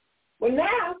 Well,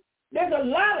 now, there's a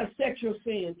lot of sexual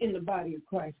sin in the body of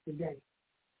Christ today.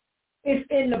 It's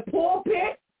in the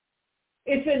pulpit.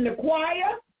 It's in the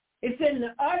choir. It's in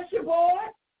the usher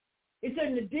board. It's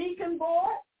in the deacon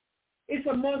board. It's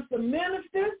amongst the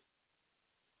ministers.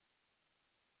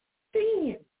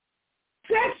 Sin.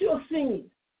 Sexual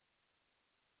sin.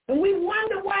 And we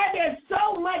wonder why there's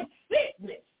so much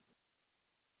sickness.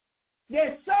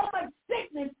 There's so much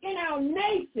sickness in our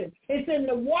nation. It's in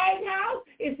the White House.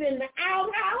 It's in the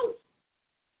outhouse.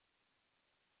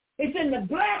 It's in the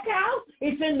black house.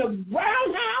 It's in the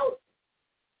brown house.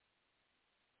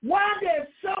 Why there's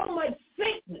so much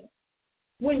sickness?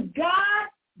 When God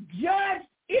judged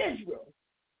Israel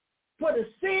for the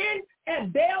sin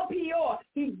at Baal Peor,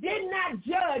 he did not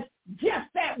judge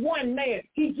just that one man.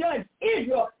 He judged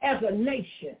Israel as a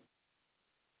nation.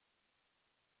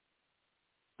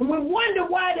 And we wonder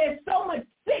why there's so much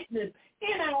sickness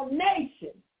in our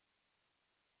nation.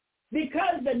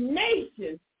 Because the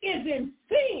nation is in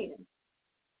sin.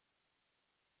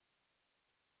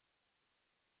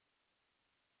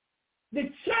 The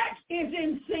church is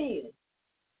in sin.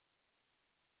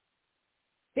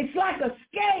 It's like a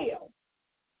scale.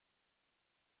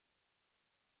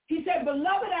 He said,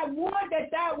 beloved, I would that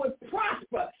thou would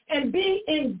prosper and be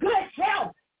in good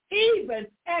health, even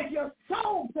as your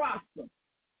soul prospers.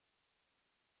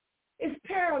 It's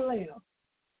parallel.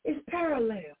 It's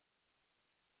parallel.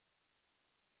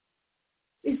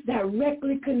 It's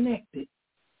directly connected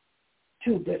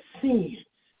to the sins,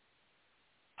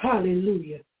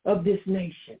 hallelujah, of this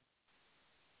nation.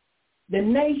 The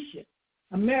nation,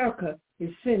 America,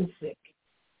 is sin sick.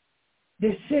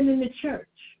 There's sin in the church.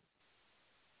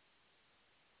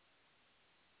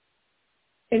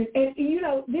 And you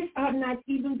know, this ought not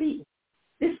even be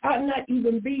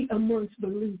amongst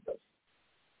believers.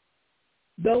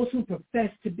 Those who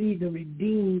profess to be the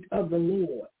redeemed of the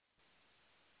Lord.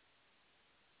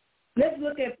 Let's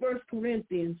look at 1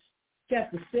 Corinthians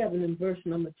chapter 7 and verse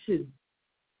number 2.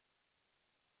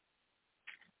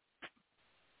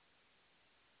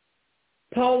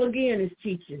 Paul again is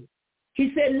teaching.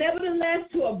 He said, nevertheless,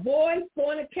 to avoid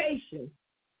fornication,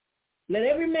 let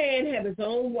every man have his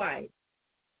own wife,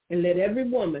 and let every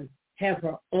woman have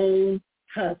her own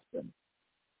husband.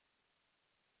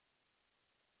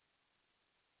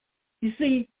 You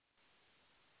see,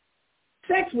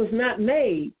 sex was not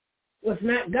made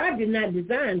God did not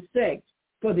design sex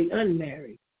for the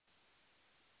unmarried.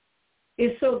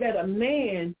 It's so that a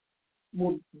man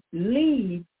will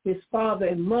leave his father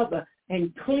and mother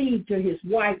and cleave to his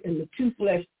wife, and the two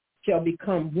flesh shall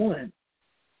become one.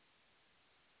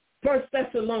 1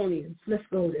 Thessalonians, let's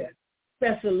go there.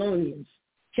 Thessalonians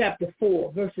chapter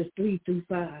 4, verses 3 through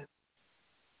 5.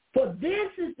 For this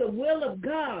is the will of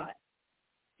God,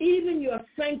 even your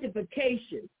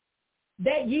sanctification,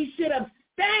 that ye should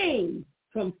abstain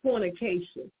from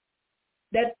fornication,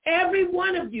 that every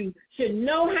one of you should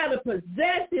know how to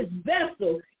possess his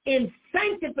vessel in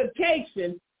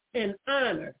sanctification and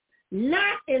honor,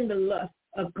 not in the lust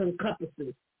of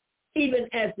concupiscence, even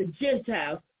as the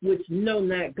Gentiles which know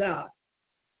not God.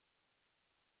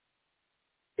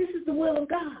 This is the will of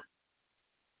God,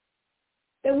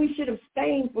 that we should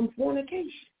abstain from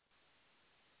fornication.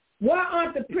 Why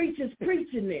aren't the preachers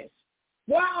preaching this?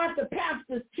 Why aren't the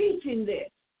pastors teaching this?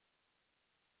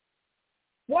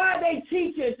 Why are they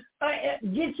teaching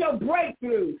get your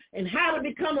breakthrough and how to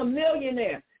become a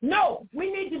millionaire? No,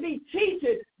 we need to be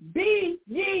teaching, be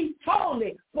ye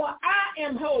holy, for I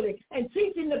am holy, and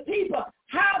teaching the people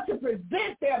how to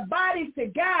present their bodies to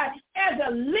God as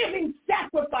a living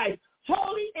sacrifice,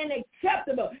 holy and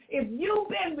acceptable. If you've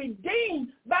been redeemed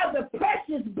by the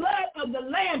precious blood of the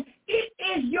Lamb, it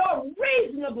is your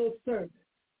reasonable service.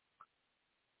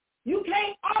 You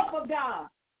can't offer God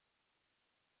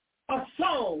a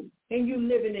song and you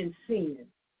living in sin.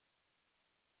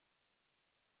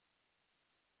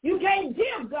 You can't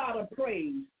give God a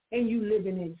praise and you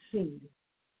living in sin.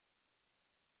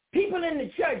 People in the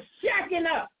church shacking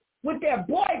up with their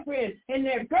boyfriend and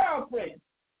their girlfriend.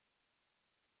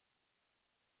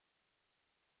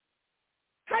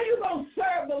 How you going to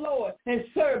serve the Lord and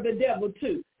serve the devil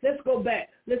too? Let's go back.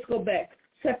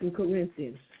 2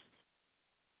 Corinthians.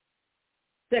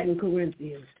 2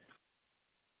 Corinthians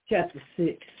chapter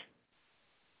 6.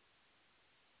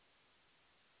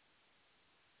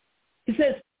 It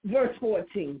says, verse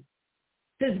 14,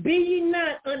 it says, be ye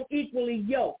not unequally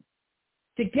yoked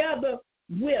together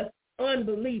with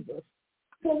unbelievers.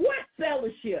 For what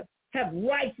fellowship have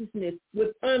righteousness with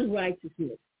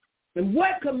unrighteousness? And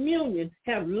what communion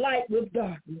have light with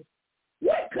darkness?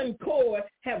 What concord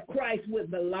have Christ with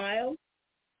Belial?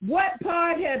 What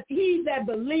part hath he that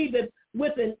believeth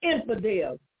with an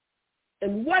infidel?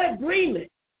 And what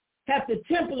agreement hath the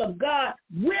temple of God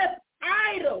with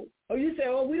idols? Or you say,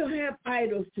 oh, we don't have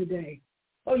idols today.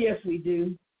 Oh, yes, we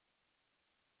do.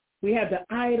 We have the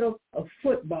idol of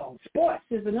football. Sports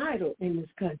is an idol in this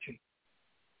country.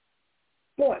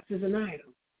 Sports is an idol.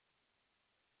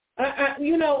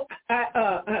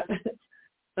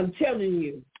 I'm telling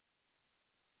you,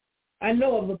 I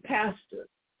know of a pastor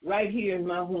right here in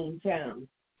my hometown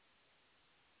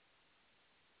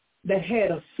that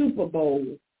had a Super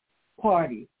Bowl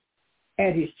party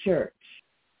at his church.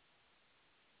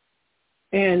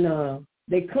 And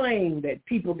they claimed that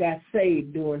people got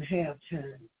saved during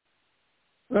halftime.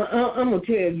 I'm going to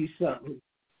tell you something.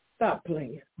 Stop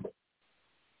playing.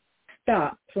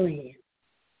 Stop playing.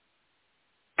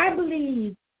 I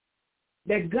believe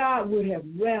that God would have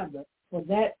rather for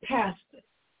that pastor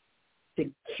to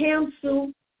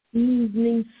cancel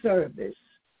evening service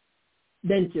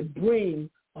than to bring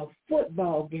a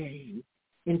football game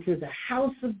into the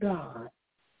house of God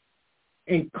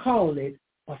and call it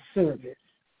a service.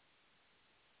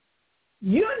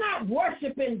 You're not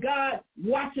worshiping God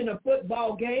watching a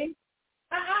football game.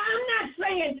 I'm not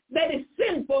saying that it's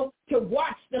sinful to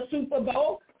watch the Super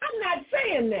Bowl. I'm not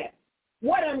saying that.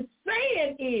 What I'm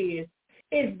saying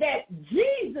is that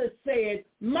Jesus said,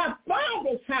 my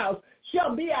Father's house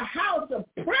shall be a house of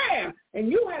prayer,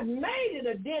 and you have made it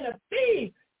a den of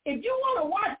thieves. If you want to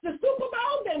watch the Super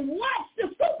Bowl, then watch the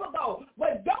Super Bowl.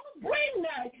 But don't bring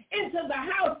that into the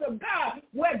house of God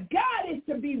where God is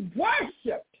to be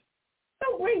worshipped.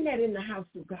 Don't bring that in the house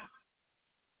of God.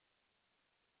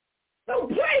 Don't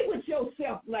play with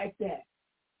yourself like that.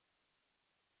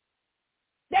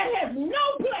 That has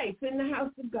no place in the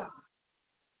house of God.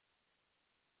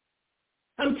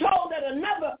 I'm told that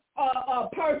another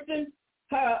person,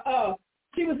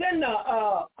 she was in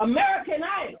the American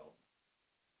Idol,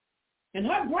 and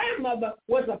her grandmother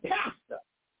was a pastor.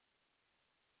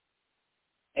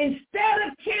 Instead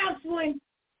of canceling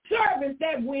service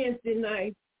that Wednesday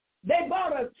night, they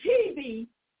brought a TV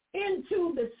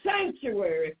into the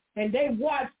sanctuary, and they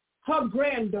watched her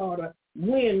granddaughter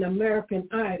win American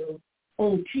Idol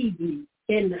on TV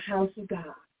in the house of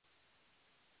God.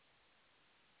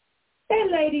 That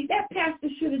lady, that pastor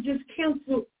should have just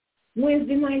canceled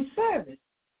Wednesday night service.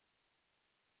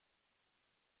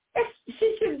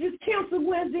 She should have just canceled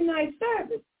Wednesday night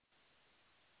service.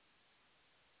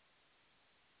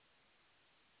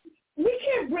 We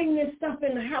can't bring this stuff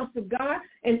in the house of God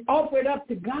and offer it up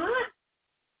to God.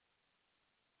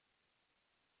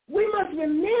 We must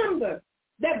remember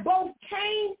that both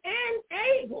Cain and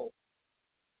Abel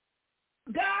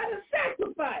got a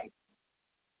sacrifice.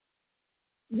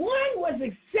 One was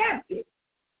accepted.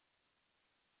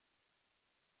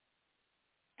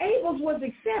 Abel's was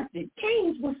accepted.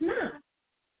 Cain's was not.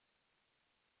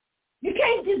 You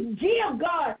can't just give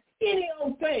God any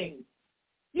old thing.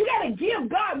 You got to give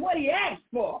God what he asked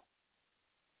for.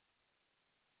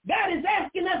 God is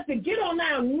asking us to get on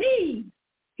our knees.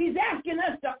 He's asking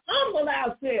us to humble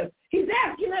ourselves. He's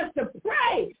asking us to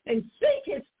pray and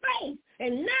seek his face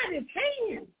and not his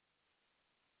hand.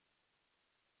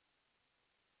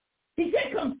 He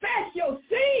said, confess your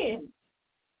sins.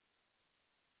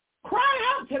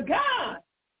 Cry out to God.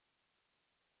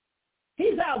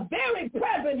 He's our very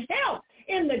present help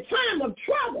in the time of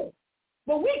trouble.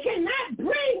 But we cannot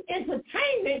bring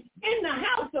entertainment in the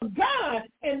house of God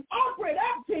and offer it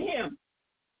up to him.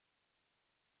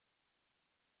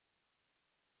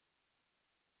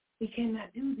 We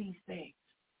cannot do these things.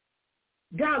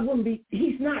 God wouldn't be,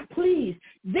 he's not pleased.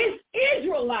 This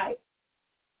Israelite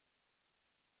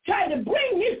tried to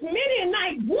bring this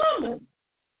Midianite woman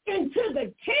into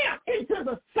the camp, into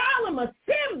the solemn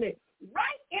assembly,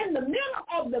 right in the middle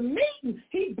of the meeting.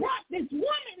 He brought this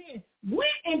woman in, went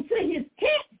into his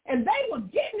tent, and they were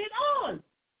getting it on.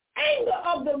 Anger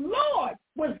of the Lord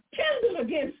was kindled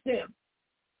against them.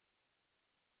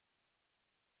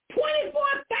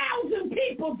 24,000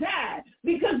 people died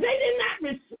because they did not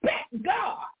respect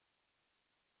God.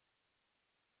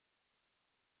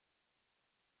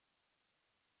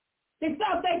 They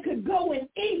thought they could go and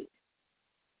eat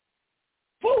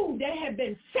food that had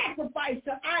been sacrificed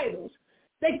to idols.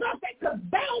 They thought they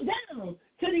could bow down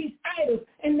to these idols,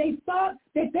 and they thought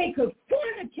that they could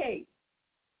fornicate,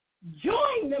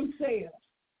 join themselves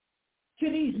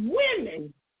to these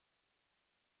women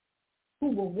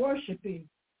who were worshiping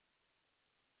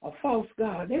a false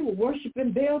god. They were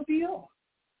worshiping Baal Peor.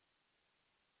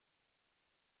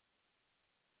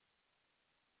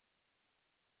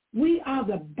 We are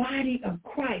the body of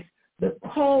Christ, the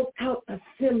called out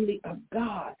assembly of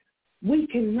God. We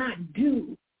cannot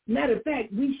do, matter of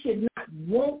fact, we should not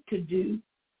want to do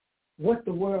what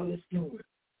the world is doing.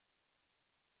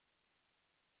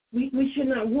 We should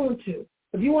not want to.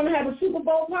 If you want to have a Super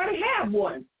Bowl party, have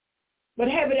one. But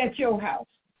have it at your house.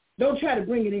 Don't try to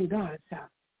bring it in God's house.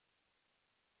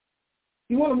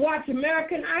 You want to watch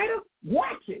American Idol?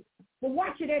 Watch it. But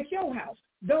watch it at your house.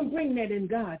 Don't bring that in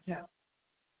God's house.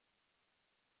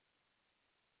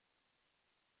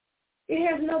 It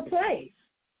has no place.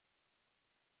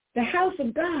 The house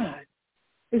of God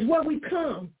is where we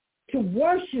come to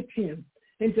worship him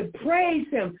and to praise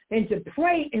him and to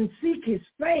pray and seek his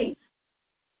face.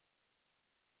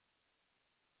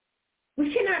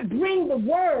 We cannot bring the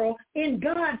world in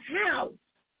God's house.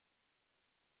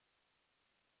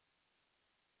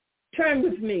 Turn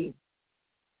with me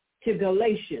to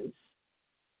Galatians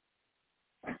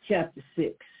chapter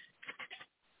 6.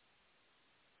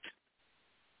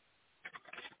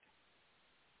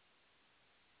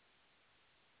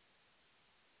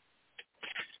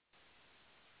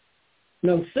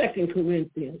 No, 2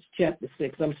 Corinthians chapter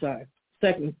 6. I'm sorry.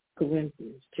 2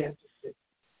 Corinthians chapter 6.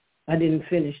 I didn't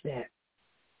finish that.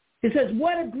 It says,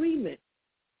 what agreement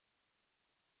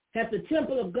hath the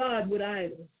temple of God with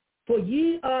idols? For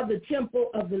ye are the temple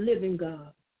of the living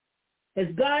God. As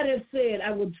God has said,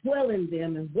 I will dwell in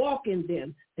them and walk in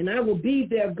them, and I will be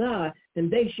their God,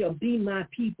 and they shall be my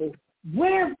people.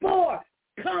 Wherefore,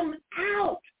 come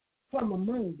out from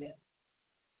among them,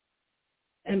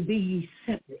 and be ye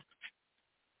separate,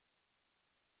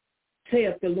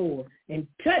 saith the Lord, and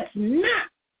touch not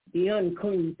the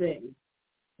unclean thing,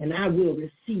 and I will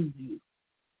receive you.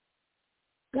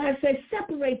 God says,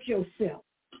 separate yourself.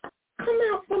 Come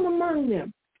out from among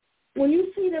them. When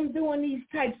you see them doing these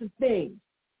types of things,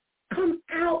 come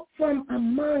out from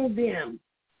among them.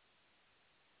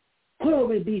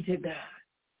 Glory be to God.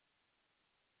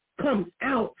 Come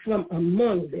out from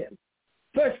among them.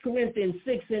 1 Corinthians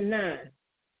 6 and 9.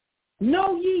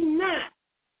 Know ye not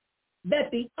that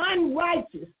the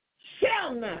unrighteous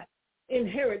shall not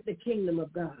inherit the kingdom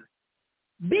of God?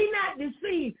 Be not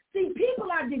deceived. See,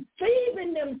 people are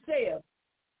deceiving themselves.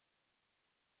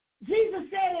 Jesus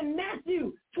said in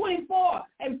Matthew 24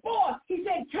 and 4, he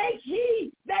said, take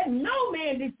heed that no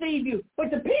man deceive you. But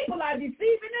the people are deceiving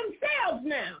themselves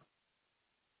now.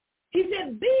 He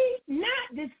said, be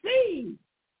not deceived.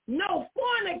 No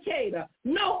fornicator,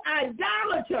 no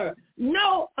idolater,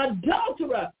 no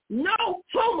adulterer, no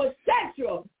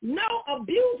homosexual, no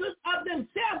abusers of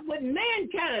themselves with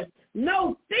mankind,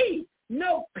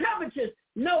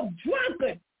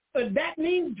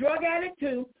 drug addict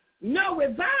too. No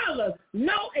reviler,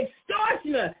 no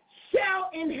extortioner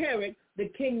shall inherit the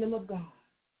kingdom of God.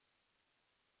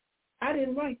 I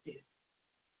didn't write this.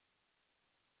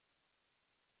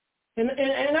 And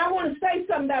I want to say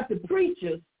something about the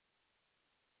preachers.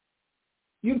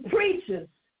 You preachers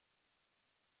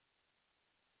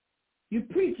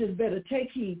better take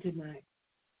heed tonight.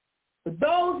 For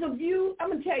those of you,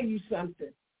 I'm going to tell you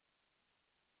something.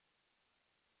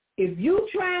 If you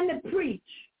trying to preach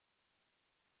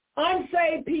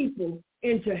unsaved people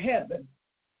into heaven,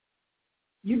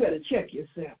 you better check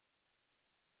yourself.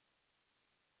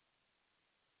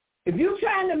 If you're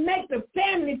trying to make the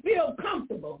family feel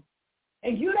comfortable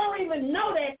and you don't even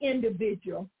know that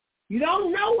individual, you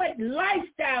don't know what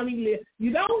lifestyle he lives,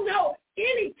 you don't know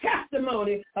any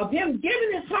testimony of him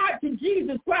giving his heart to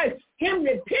Jesus Christ, him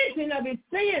repenting of his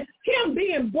sins, him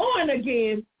being born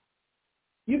again,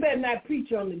 you better not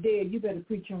preach on the dead. You better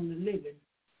preach on the living.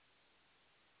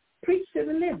 Preach to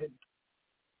the living.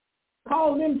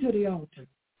 Call them to the altar.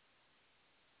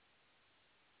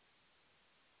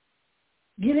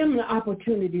 Give them the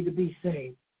opportunity to be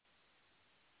saved.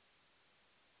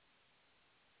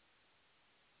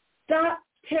 Stop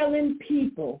telling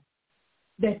people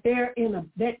that they're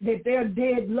that their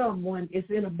dead loved one is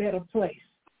in a better place.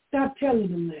 Stop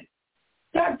telling them that.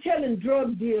 Stop telling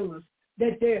drug dealers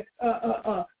that their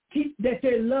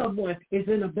loved one is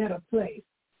in a better place.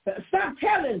 Stop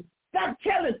telling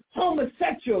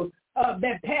homosexuals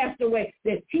that passed away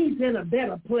that he's in a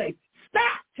better place.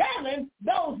 Stop telling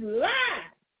those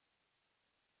lies.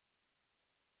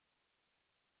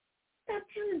 Stop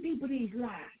telling people these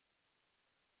lies.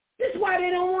 This is why they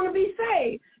don't want to be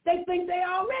saved. They think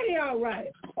they're already all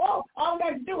right. Oh, all I got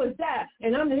to do is die,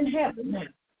 and I'm in heaven now.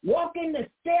 Walking the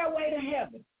stairway to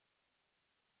heaven.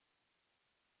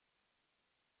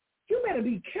 You better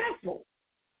be careful.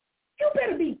 You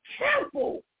better be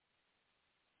careful.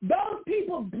 Those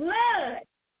people's blood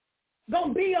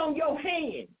gonna be on your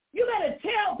hands. You better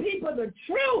tell people the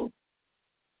truth.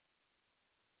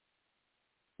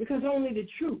 Because only the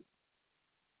truth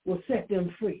will set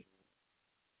them free.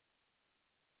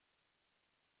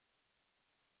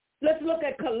 Let's look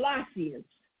at Colossians.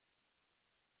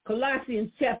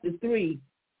 Colossians chapter 3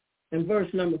 and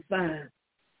verse number 5.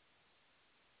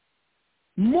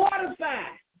 Mortify,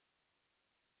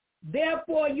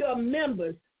 therefore, your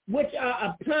members which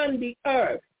are upon the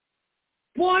earth,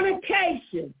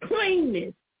 fornication,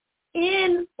 cleanness,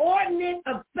 inordinate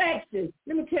affection.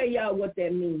 Let me tell y'all what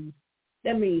that means.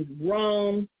 That means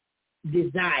wrong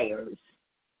desires.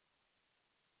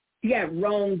 You got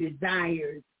wrong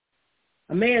desires.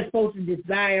 A man's supposed to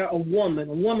desire a woman.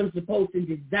 A woman's supposed to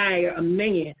desire a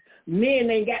man. Men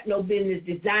ain't got no business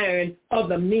desiring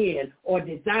other men or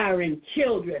desiring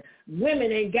children.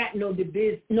 Women ain't got no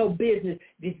business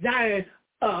desiring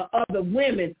other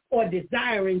women or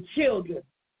desiring children.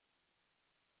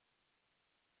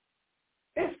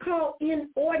 That's called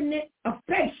inordinate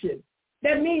affection.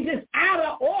 That means it's out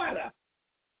of order.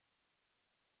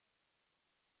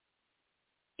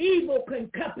 Evil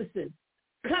concupiscence,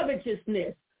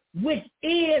 covetousness, which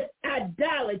is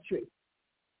idolatry.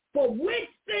 For which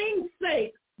things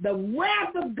sake the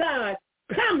wrath of God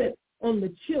cometh on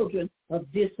the children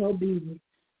of disobedience.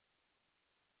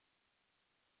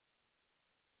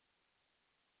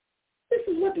 This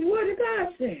is what the word of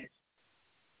God says.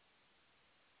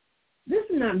 This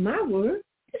is not my word.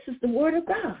 This is the word of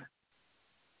God.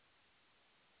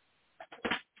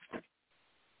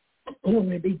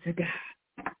 Glory be to God.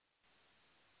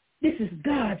 This is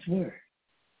God's word.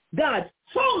 God's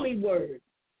holy word.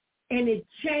 And it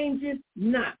changes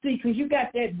not. See, because you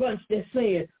got that bunch that's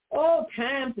saying, oh,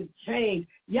 times have changed.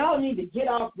 Y'all need to get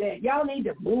off that. Y'all need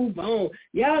to move on.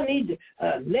 Y'all need to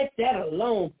let that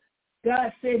alone.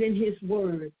 God said in his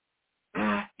word,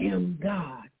 I am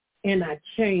God, and I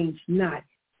change not.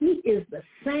 He is the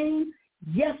same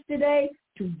yesterday,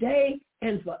 today,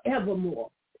 and forevermore.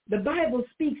 The Bible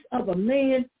speaks of a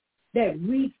man that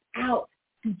reached out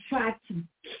to try to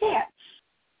catch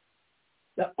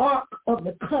the Ark of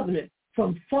the Covenant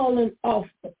from falling off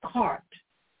the cart.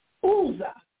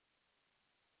 Uzzah.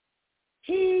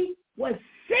 He was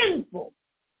sinful.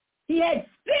 He had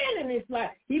sin in his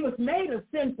life. He was made of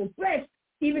sinful flesh,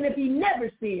 even if he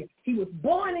never sinned. He was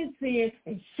born in sin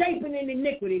and shapen in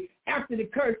iniquity after the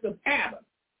curse of Adam.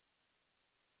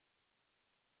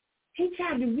 He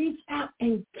tried to reach out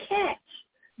and catch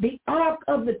the Ark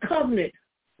of the Covenant.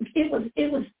 It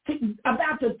was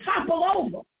about to topple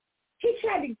over. He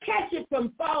tried to catch it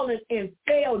from falling and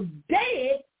fell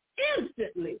dead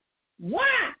instantly.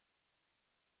 Why?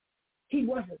 He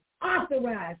wasn't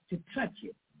authorized to touch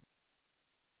it.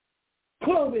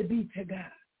 Glory be to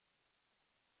God.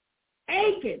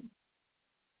 Achan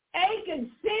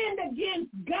sinned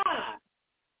against God,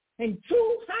 and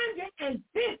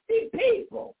 250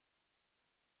 people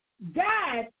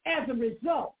died as a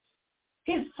result.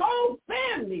 His whole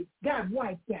family got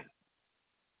wiped out.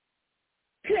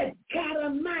 Good God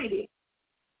Almighty.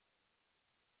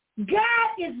 God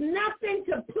is nothing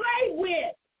to play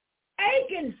with.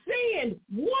 Achan sinned.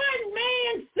 One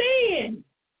man sinned.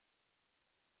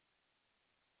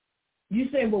 You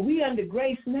say, well, we under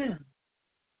grace now.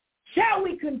 Shall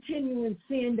we continue in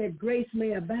sin that grace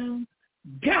may abound?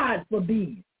 God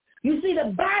forbid. You see,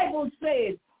 the Bible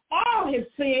says all have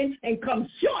sinned and come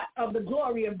short of the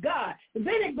glory of God. And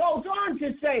then it goes on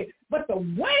to say, but the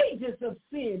wages of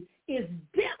sin is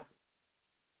death.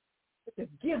 But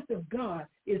the gift of God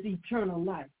is eternal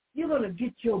life. You're going to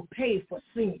get your pay for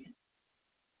sin.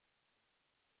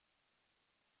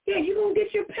 Yeah, you're going to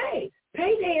get your pay.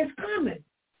 Payday is coming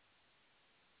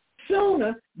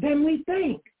sooner than we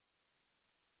think.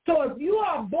 So if you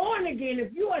are born again,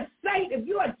 if you are saved, if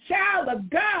you are a child of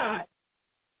God,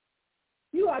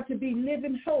 you ought to be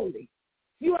living holy.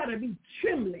 You ought to be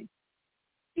trembling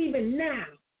even now.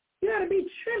 You ought to be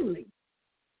trembling.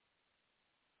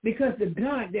 Because the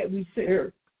God that we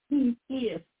serve, he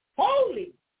is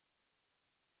holy.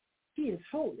 He is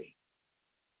holy.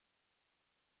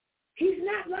 He's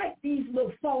not like these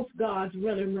little false gods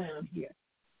running around here.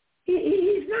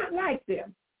 He's not like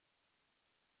them.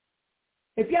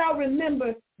 If y'all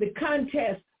remember the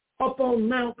contest up on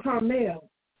Mount Carmel,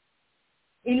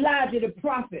 Elijah the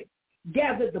prophet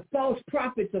gathered the false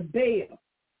prophets of Baal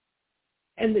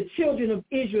and the children of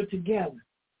Israel together.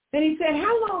 And he said,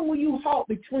 how long will you halt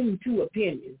between two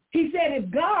opinions? He said, if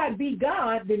God be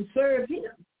God, then serve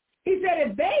him. He said,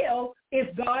 if Baal is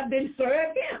God, then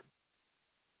serve him.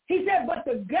 He said, but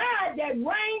the God that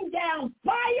rained down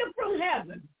fire from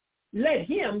heaven, let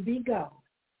him be God.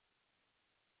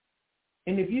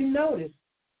 And if you notice,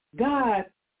 God,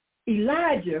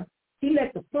 Elijah, he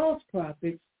let the false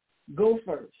prophets go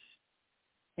first.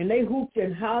 And they hooped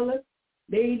and hollered.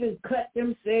 They even cut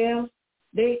themselves.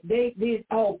 They did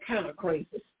all kind of crazy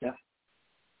stuff.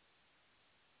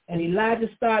 And Elijah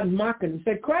started mocking and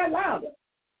said, cry louder.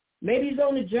 Maybe he's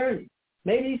on a journey.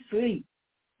 Maybe he's asleep.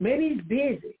 Maybe he's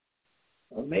busy.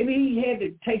 Or maybe he had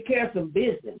to take care of some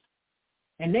business.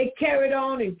 And they carried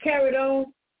on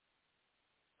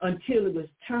until it was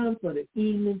time for the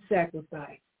evening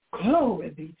sacrifice. Glory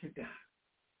be to God.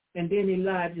 And then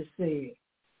Elijah said,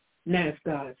 now it's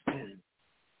God's time.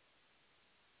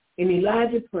 And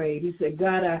Elijah prayed. He said,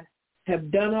 God, I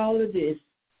have done all of this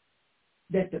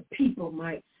that the people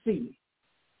might see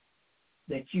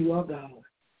that you are God.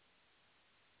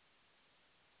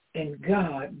 And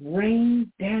God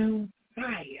rained down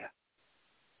fire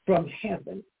from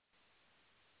heaven.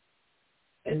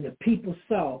 And the people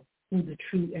saw who the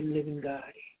true and living God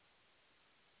is.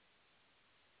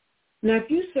 Now, if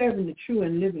you're serving the true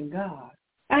and living God,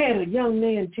 I had a young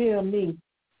man tell me,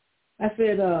 I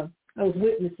said, I was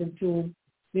witnessing to him.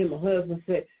 Me and my husband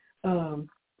said,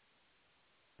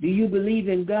 do you believe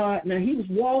in God? Now, he was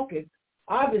walking.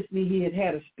 Obviously, he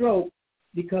had a stroke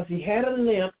because he had a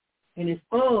limp and his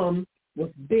arm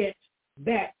was bent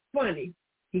back funny.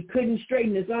 He couldn't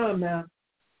straighten his arm out.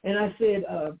 And I said,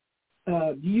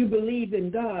 do you believe in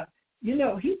God? You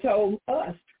know, he told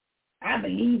us, I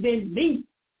believe in me.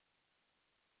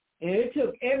 And it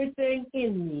took everything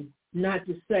in me not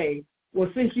to say,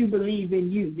 well, since you believe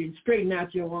in you, then straighten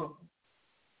out your arm.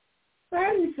 But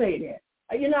I didn't say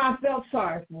that. You know, I felt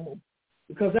sorry for him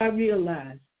because I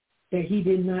realized that he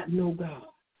did not know God.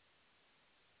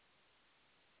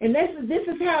 And this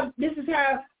is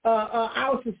how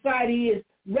our society is.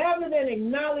 Rather than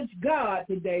acknowledge God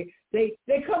today, they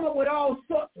come up with all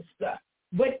sorts of stuff.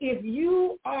 But if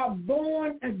you are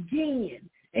born again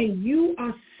and you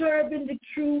are serving the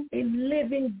true and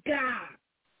living God,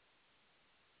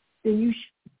 then you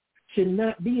should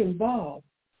not be involved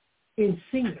in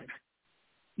sin.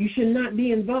 You should not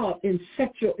be involved in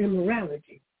sexual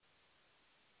immorality.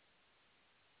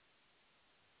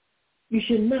 You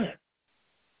should not,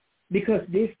 because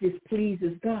this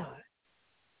displeases God.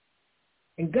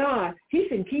 And God, he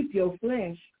can keep your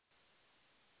flesh.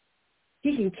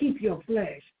 He can keep your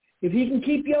flesh. If he can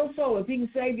keep your soul, if he can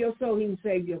save your soul, he can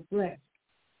save your flesh.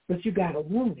 But you got to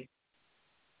want it.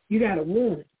 You got to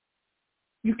want it.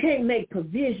 You can't make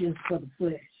provisions for the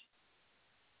flesh.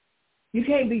 You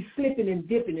can't be slipping and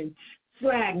dipping and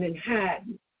sliding and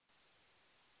hiding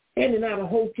in and out of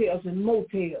hotels and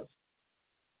motels,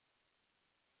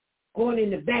 going in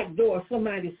the back door of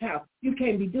somebody's house. You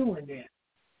can't be doing that.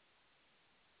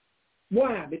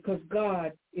 Why? Because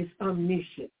God is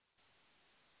omniscient.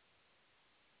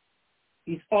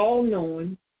 He's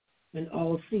all-knowing and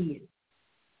all-seeing.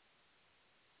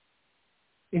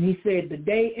 And he said the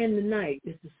day and the night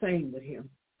is the same with him.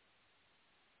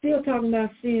 Still talking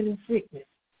about sin and sickness.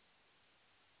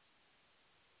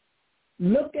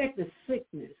 Look at the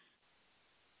sickness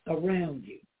around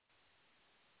you.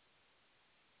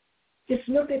 Just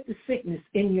look at the sickness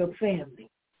in your family.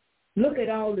 Look at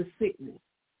all the sickness.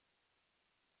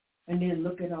 And then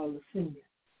look at all the sin.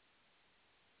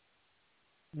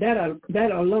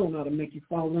 That alone ought to make you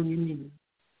fall on your knees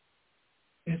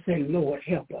and say, Lord,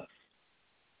 help us.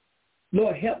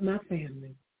 Lord, help my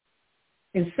family.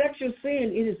 In sexual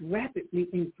sin, it is rapidly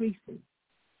increasing.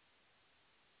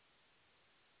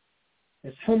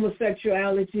 There's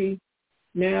homosexuality.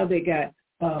 Now they got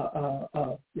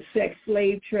the sex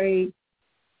slave trade.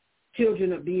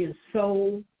 Children are being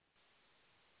sold.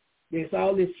 There's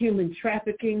all this human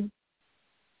trafficking.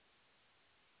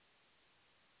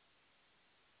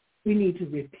 We need to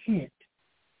repent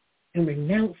and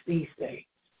renounce these things.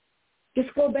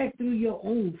 Just go back through your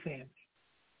own family.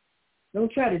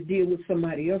 Don't try to deal with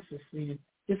somebody else's sin.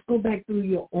 Just go back through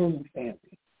your own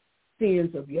family.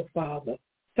 Sins of your father.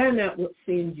 Find out what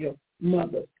sins your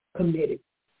mother committed.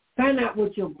 Find out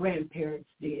what your grandparents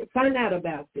did. Find out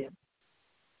about them.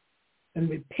 And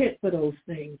repent for those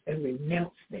things and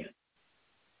renounce them.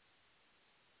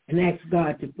 And ask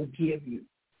God to forgive you.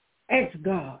 Ask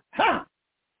God.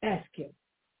 Ask him.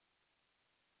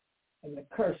 And the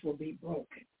curse will be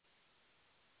broken.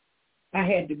 I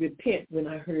had to repent when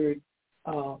I heard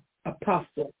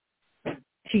Apostle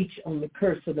teach on the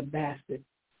curse of the bastard.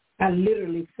 I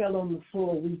literally fell on the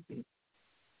floor weeping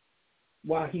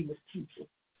while he was teaching,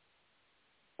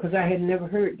 because I had never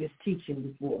heard this teaching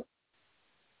before.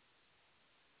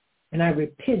 And I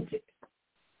repented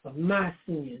of my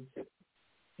sins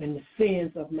and the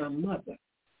sins of my mother.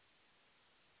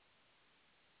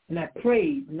 And I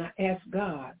prayed and I asked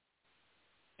God,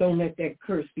 don't let that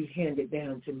curse be handed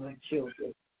down to my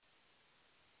children.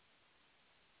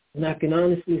 And I can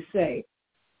honestly say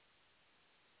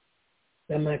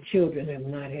that my children have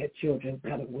not had children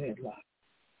out of wedlock.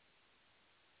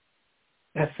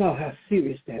 I saw how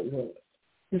serious that was.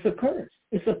 It's a curse.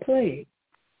 It's a plague.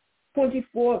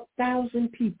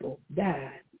 24,000 people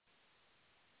died.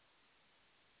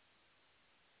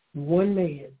 One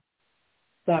man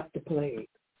stopped the plague.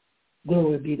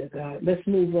 Glory be to God. Let's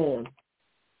move on.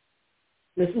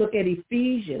 Let's look at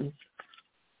Ephesians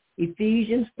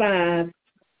 5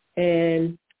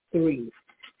 and 3.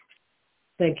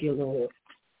 Thank you, Lord.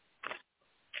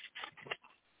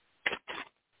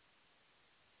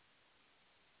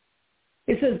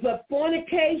 It says, but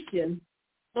fornication,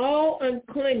 all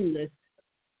uncleanness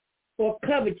or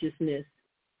covetousness,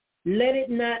 let it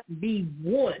not be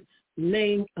once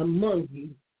named among you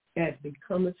as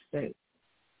becometh saints.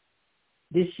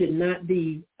 This should not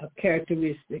be a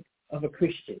characteristic of a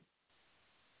Christian.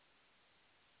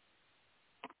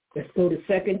 Let's go to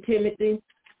 2 Timothy.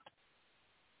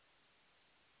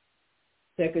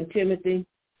 2 Timothy.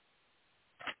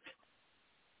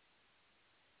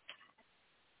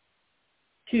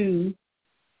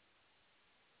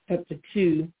 Chapter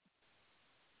 2,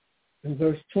 and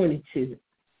verse 22.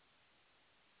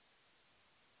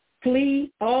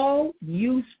 Flee all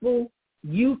youthful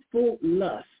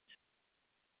lust,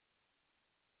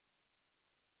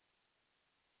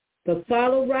 but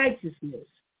follow righteousness,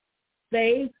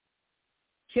 faith,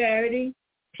 charity,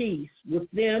 peace with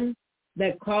them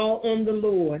that call on the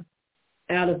Lord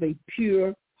out of a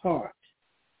pure heart.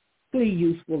 Flee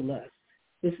youthful lust.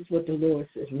 This is what the Lord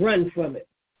says. Run from it.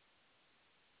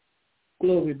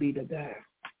 Glory be to God.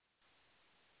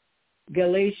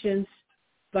 Galatians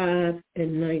 5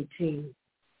 and 19.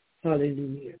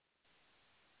 Hallelujah.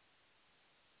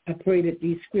 I pray that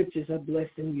these scriptures are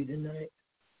blessing you tonight.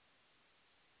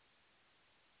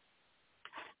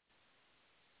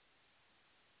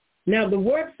 Now the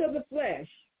works of the flesh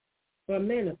are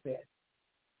manifest,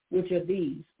 which are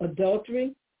these: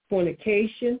 adultery,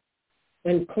 fornication,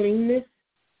 uncleanness,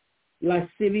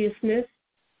 lasciviousness,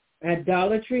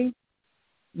 idolatry,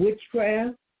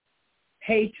 witchcraft,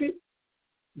 hatred,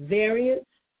 variance,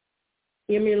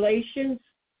 emulations,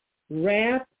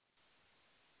 wrath,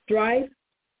 strife,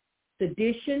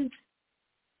 seditions,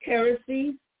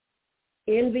 heresies,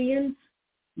 envyings,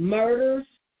 murders,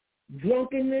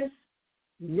 drunkenness,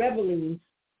 revelings,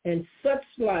 and such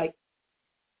like,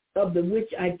 of the which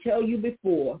I tell you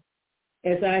before,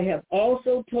 as I have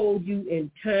also told you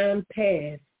in time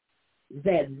past,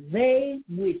 that they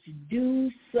which do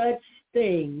such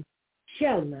things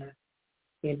shall not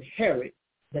inherit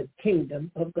the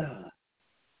kingdom of God.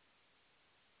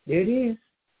 There it is.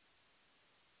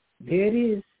 There it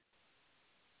is.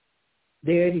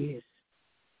 There it is.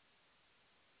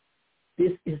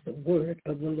 This is the word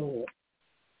of the Lord.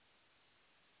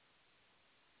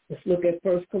 Let's look at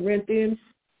 1 Corinthians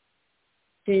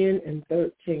 10 and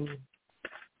 13.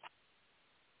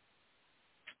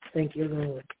 Thank you,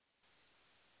 Lord.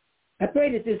 I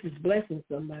pray that this is blessing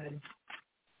somebody.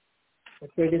 I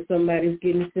pray that somebody's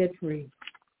getting set free.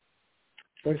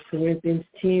 1 Corinthians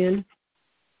 10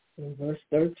 and verse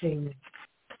 13.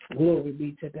 Glory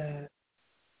be to God.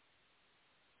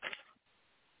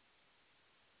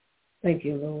 Thank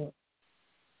you, Lord.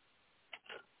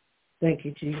 Thank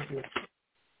you, Jesus.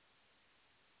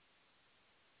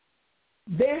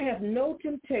 There hath no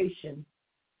temptation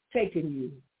taken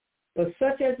you, but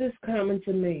such as is common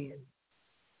to man.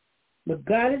 But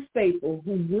God is faithful,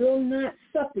 who will not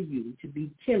suffer you to be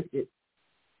tempted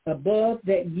above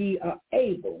that ye are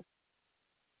able,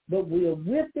 but will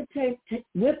with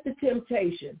the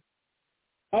temptation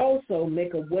also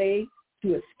make a way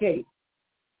to escape,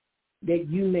 that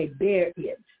you may bear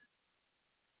it.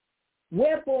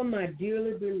 Wherefore, my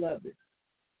dearly beloved,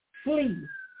 flee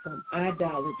from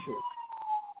idolatry.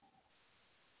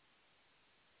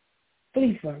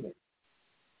 Flee from it.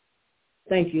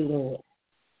 Thank you, Lord.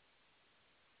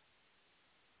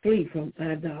 Flee from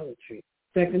idolatry.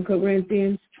 2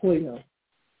 Corinthians 12.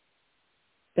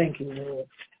 Thank you, Lord.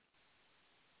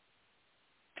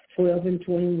 12 and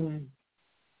 21.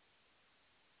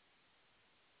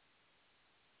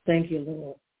 Thank you,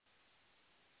 Lord.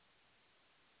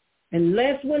 And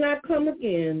lest when I come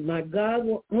again, my God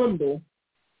will humble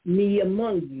me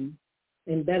among you,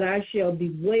 and that I shall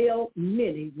bewail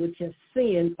many which have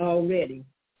sinned already,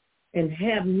 and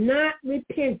have not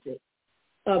repented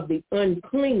of the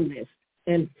uncleanness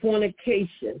and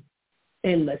fornication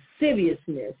and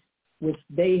lasciviousness which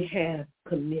they have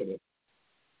committed.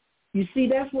 You see,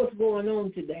 that's what's going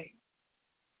on today.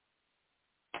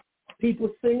 People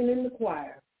singing in the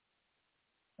choir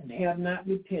and have not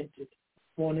repented of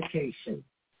fornication.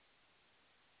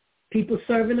 People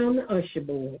serving on the usher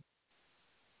board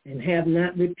and have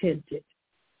not repented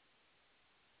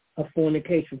of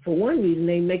fornication. For one reason,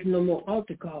 they make no more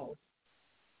altar calls.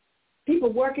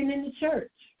 People working in the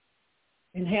church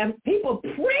and have people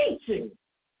preaching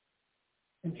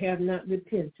and have not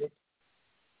repented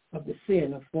of the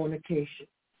sin of fornication.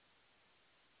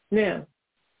 Now,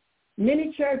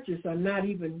 many churches are not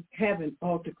even having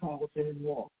altar calls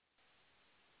anymore.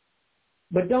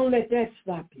 But don't let that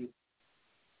stop you.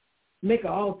 Make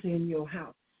an altar in your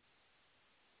house.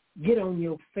 Get on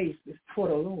your face before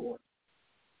the Lord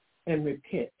and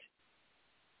repent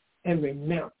and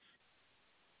renounce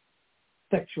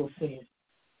sexual sin.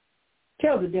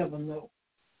 Tell the devil no.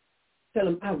 Tell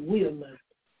him, I will not.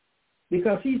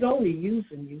 Because he's only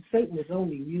using you. Satan is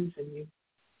only using you.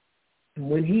 And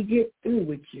when he gets through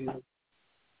with you,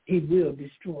 he will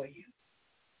destroy you.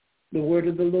 The word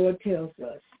of the Lord tells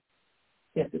us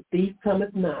that the thief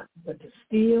cometh not but to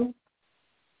steal,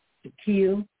 to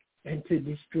kill, and to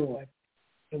destroy.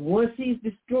 And once he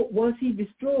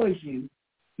destroys you,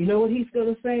 you know what he's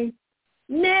going to say?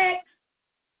 Next!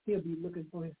 He'll be looking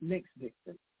for his next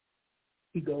victim.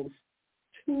 He goes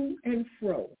to and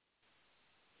fro,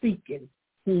 seeking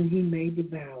whom he may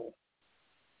devour.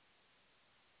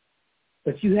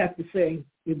 But you have to say,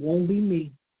 it won't be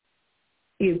me.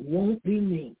 It won't be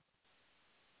me.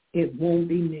 It won't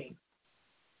be me.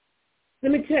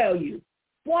 Let me tell you,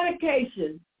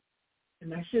 fornication,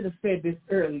 and I should have said this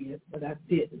earlier, but I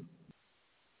didn't.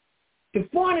 To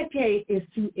fornicate is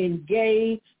to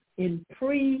engage in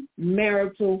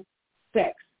premarital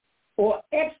sex or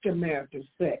extramarital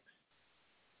sex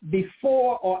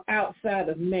before or outside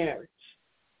of marriage.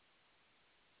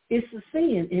 It's a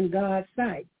sin in God's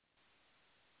sight.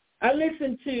 I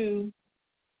listened to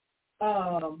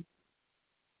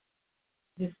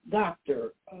this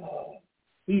doctor.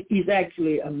 He's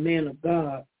actually a man of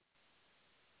God.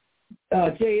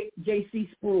 J.C.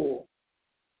 Sproul.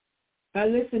 I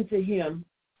listened to him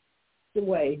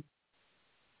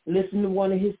listened to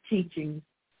one of his teachings,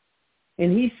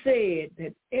 and he said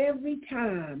that every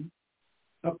time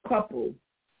a couple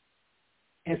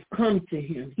has come to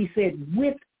him, he said,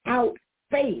 without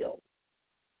fail,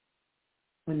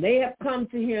 when they have come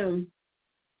to him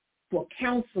for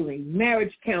counseling,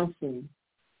 marriage counseling,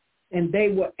 and they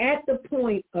were at the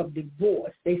point of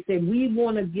divorce, they said, we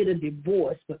want to get a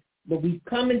divorce, but we're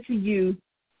coming to you.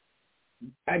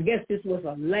 I guess this was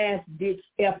a last-ditch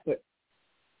effort.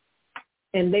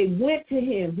 And they went to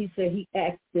him. He said he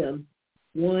asked them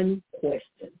one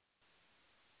question.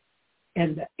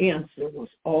 And the answer was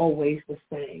always the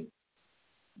same.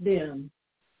 Them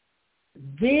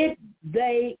Did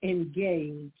they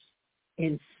engage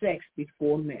in sex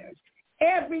before marriage?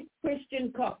 Every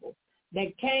Christian couple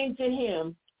that came to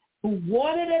him who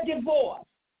wanted a divorce,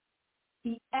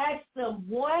 he asked them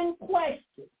one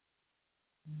question.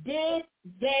 Did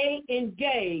they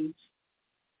engage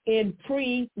in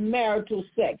premarital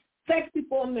sex? Sex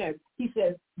before marriage. He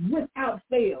says, without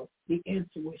fail, the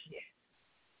answer was yes.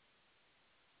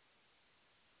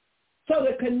 So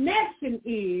the connection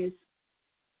is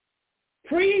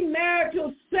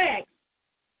premarital sex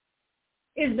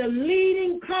is the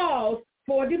leading cause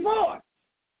for divorce.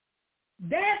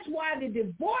 That's why the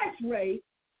divorce rate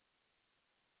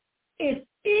is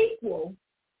equal.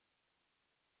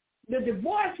 The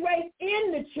divorce rate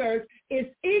in the church is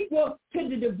equal to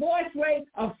the divorce rate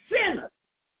of sinners,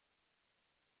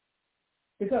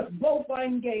 because both are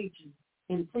engaging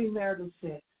in premarital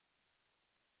sex.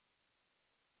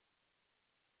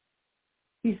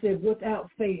 He said, without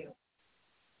fail,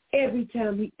 every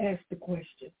time he asked the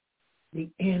question, the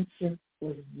answer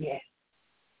was yes.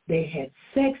 They had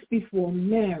sex before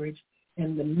marriage,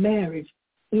 and the marriage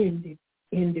ended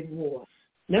in divorce.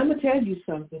 Now, I'm going to tell you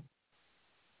something.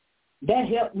 That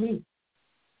helped me.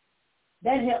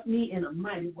 That helped me in a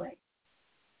mighty way.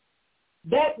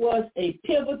 That was a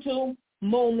pivotal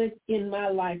moment in my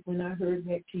life when I heard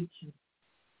that teaching.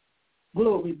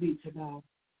 Glory be to God.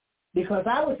 Because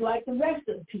I was like the rest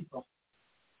of the people.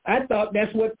 I thought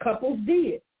that's what couples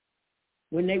did.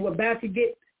 When they were about to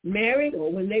get married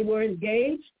or when they were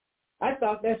engaged, I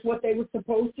thought that's what they were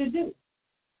supposed to do.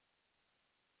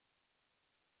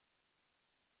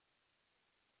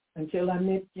 Until I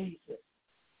met Jesus.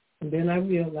 And then I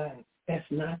realized that's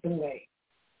not the way.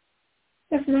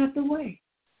 That's not the way.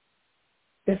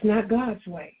 That's not God's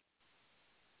way.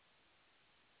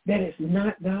 That is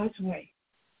not God's way.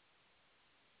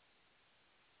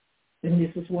 And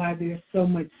this is why there's so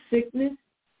much sickness.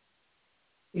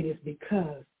 It is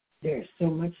because there's so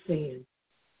much sin.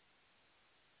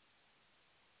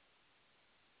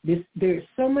 There's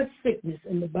so much sickness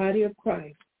in the body of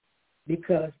Christ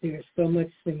because there's so much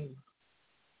sin.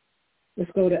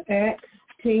 Let's go to Acts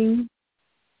 10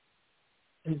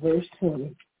 and verse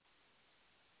 20.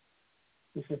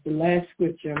 This is the last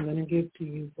scripture I'm going to give to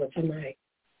you for tonight.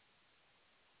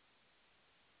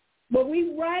 But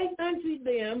we write unto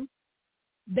them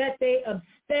that they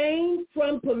abstain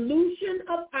from pollution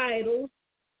of idols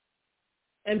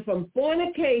and from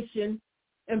fornication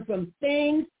and from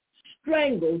things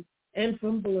strangled and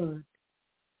from blood.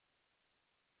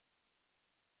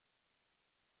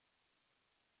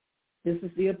 This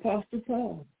is the Apostle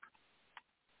Paul.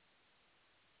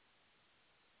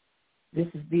 This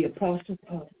is the Apostle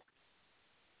Paul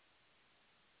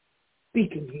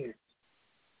speaking here.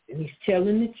 And he's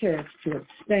telling the church to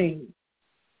abstain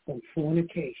from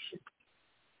fornication.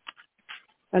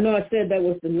 I know I said that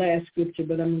was the last scripture,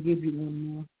 but I'm going to give you one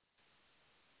more.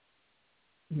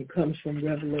 And it comes from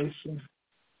Revelation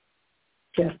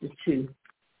chapter 2.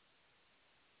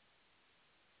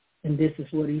 And this is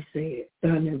what he said,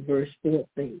 down in verse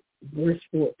 14.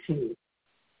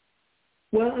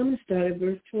 Well, I'm going to start at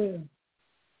verse 12.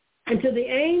 And to the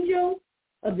angel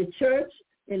of the church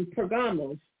in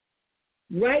Pergamos,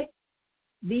 write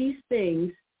these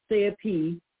things, saith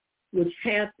he, which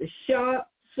hath the sharp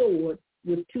sword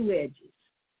with two edges.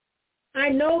 I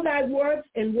know thy works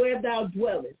and where thou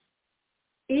dwellest,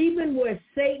 even where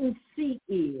Satan's seat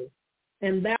is,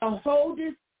 and thou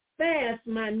holdest fast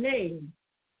my name,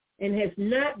 and hast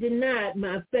not denied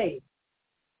my faith,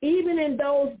 even in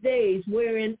those days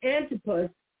wherein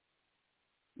Antipas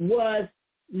was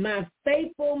my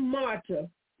faithful martyr,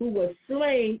 who was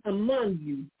slain among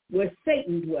you, where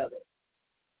Satan dwelleth.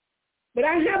 But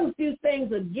I have a few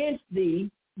things against thee,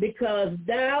 because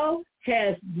thou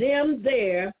hast them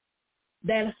there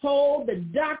that hold the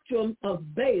doctrine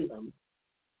of Balaam,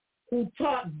 who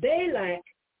taught Balak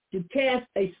to cast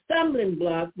a stumbling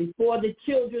block before the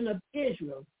children of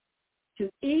Israel, to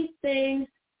eat things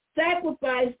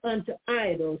sacrificed unto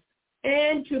idols,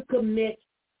 and to commit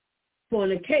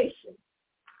fornication.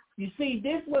 You see,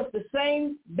 this was the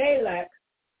same Balak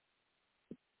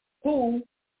who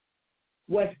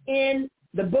was in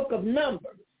the book of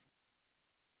Numbers.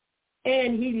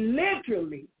 And he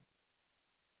literally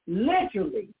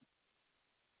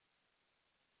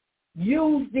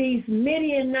used these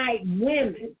Midianite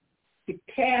women to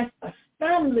cast a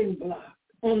stumbling block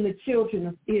on the children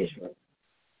of Israel.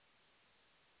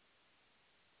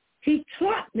 He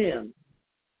taught them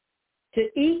to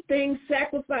eat things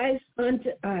sacrificed unto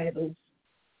idols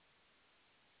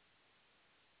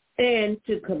and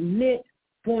to commit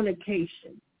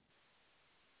fornication.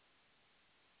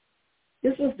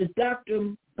 This was the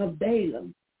doctrine of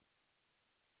Balaam.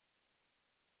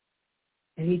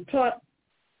 And he taught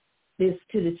this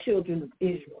to the children of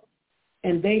Israel.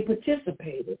 And they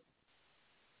participated.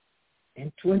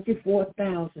 And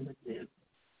 24,000 of them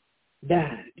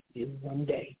died in one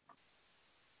day.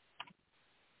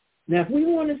 Now, if we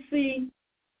want to see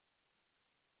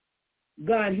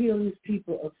God heal his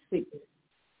people of sickness,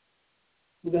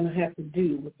 we're going to have to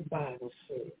do what the Bible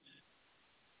says.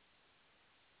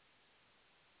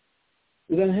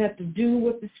 We're going to have to do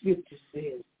what the Scripture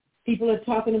says. People are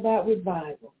talking about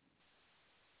revival.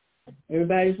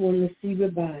 Everybody's wanting to see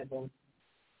revival.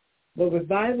 But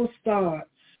revival starts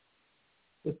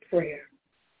with prayer.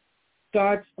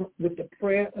 Starts with the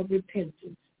prayer of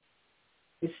repentance.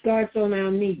 It starts on our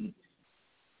knees.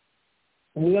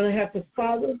 And we're going to have to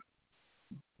follow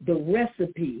the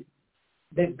recipe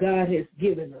that God has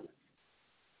given us.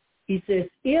 He says,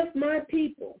 if my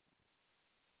people,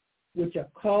 which are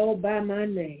called by my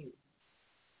name,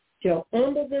 shall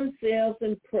humble themselves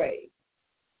and pray,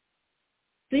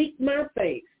 seek my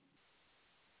face,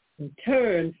 and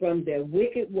turn from their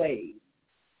wicked ways,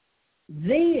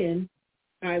 then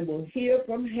I will hear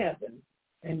from heaven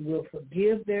and will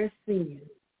forgive their sins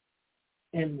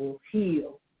and will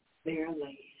heal their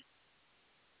land.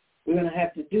 We're going to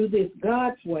have to do this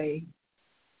God's way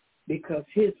because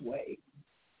his way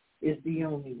is the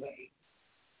only way.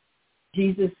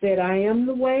 Jesus said, I am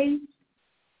the way,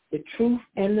 the truth,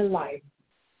 and the life.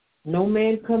 No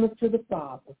man cometh to the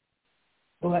Father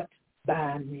but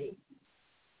by me.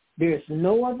 There's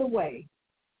no other way.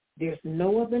 There's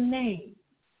no other name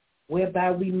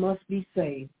whereby we must be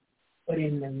saved but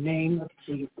in the name of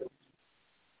Jesus.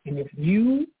 And if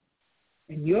you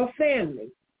and your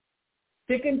family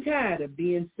sick and tired of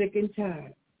being sick and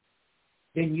tired,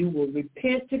 then you will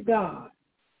repent to God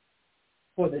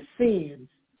for the sins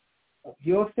of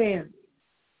your family.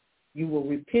 You will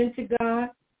repent to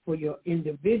God for your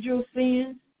individual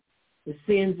sins, the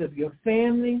sins of your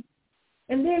family,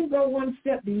 and then go one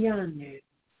step beyond that.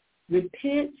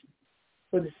 Repent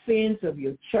for the sins of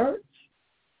your church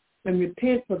and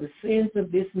repent for the sins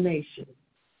of this nation.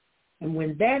 And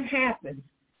when that happens,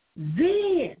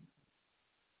 then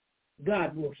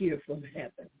God will hear from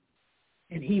heaven,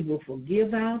 and he will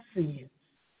forgive our sins,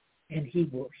 and he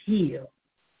will heal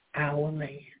our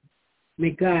land.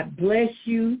 May God bless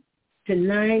you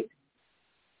tonight.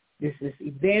 This is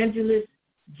Evangelist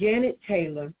Janet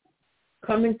Taylor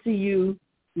coming to you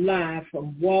live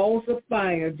from Walls of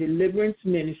Fire Deliverance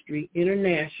Ministry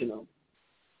International,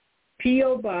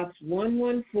 P.O. Box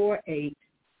 1148,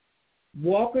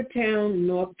 Walkertown,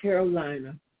 North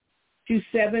Carolina,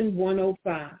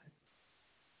 27105.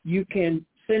 You can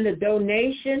send a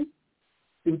donation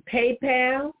through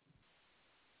PayPal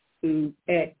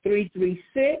at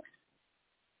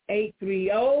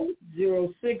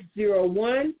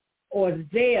 336-830-0601 or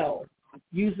Zelle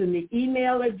using the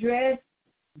email address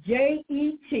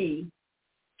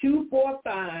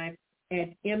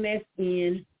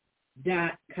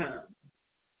jet245@msn.com.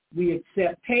 We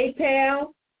accept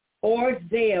PayPal or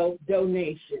Zelle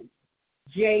donations.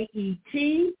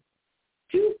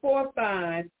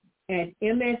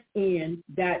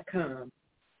 jet245@msn.com.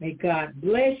 May God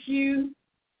bless you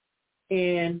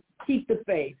and keep the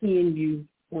faith. Seeing you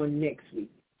on next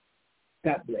week.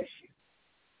 God bless you.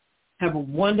 Have a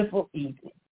wonderful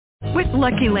evening. With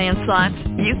Lucky Land Slots,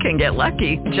 you can get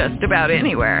lucky just about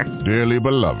anywhere. Dearly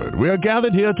beloved, we are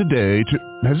gathered here today to...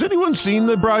 Has anyone seen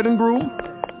the bride and groom?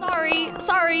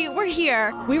 Sorry, we're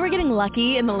here. We were getting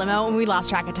lucky in the limo and we lost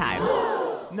track of time.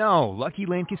 No, Lucky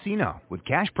Land Casino, with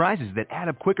cash prizes that add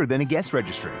up quicker than a guest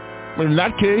registry. In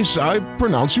that case, I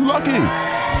pronounce you lucky.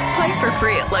 Play for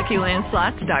free at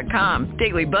LuckyLandSlots.com.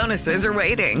 Daily bonuses are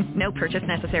waiting. No purchase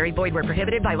necessary. Void where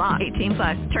prohibited by law.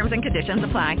 18+. Terms and conditions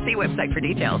apply. See website for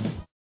details.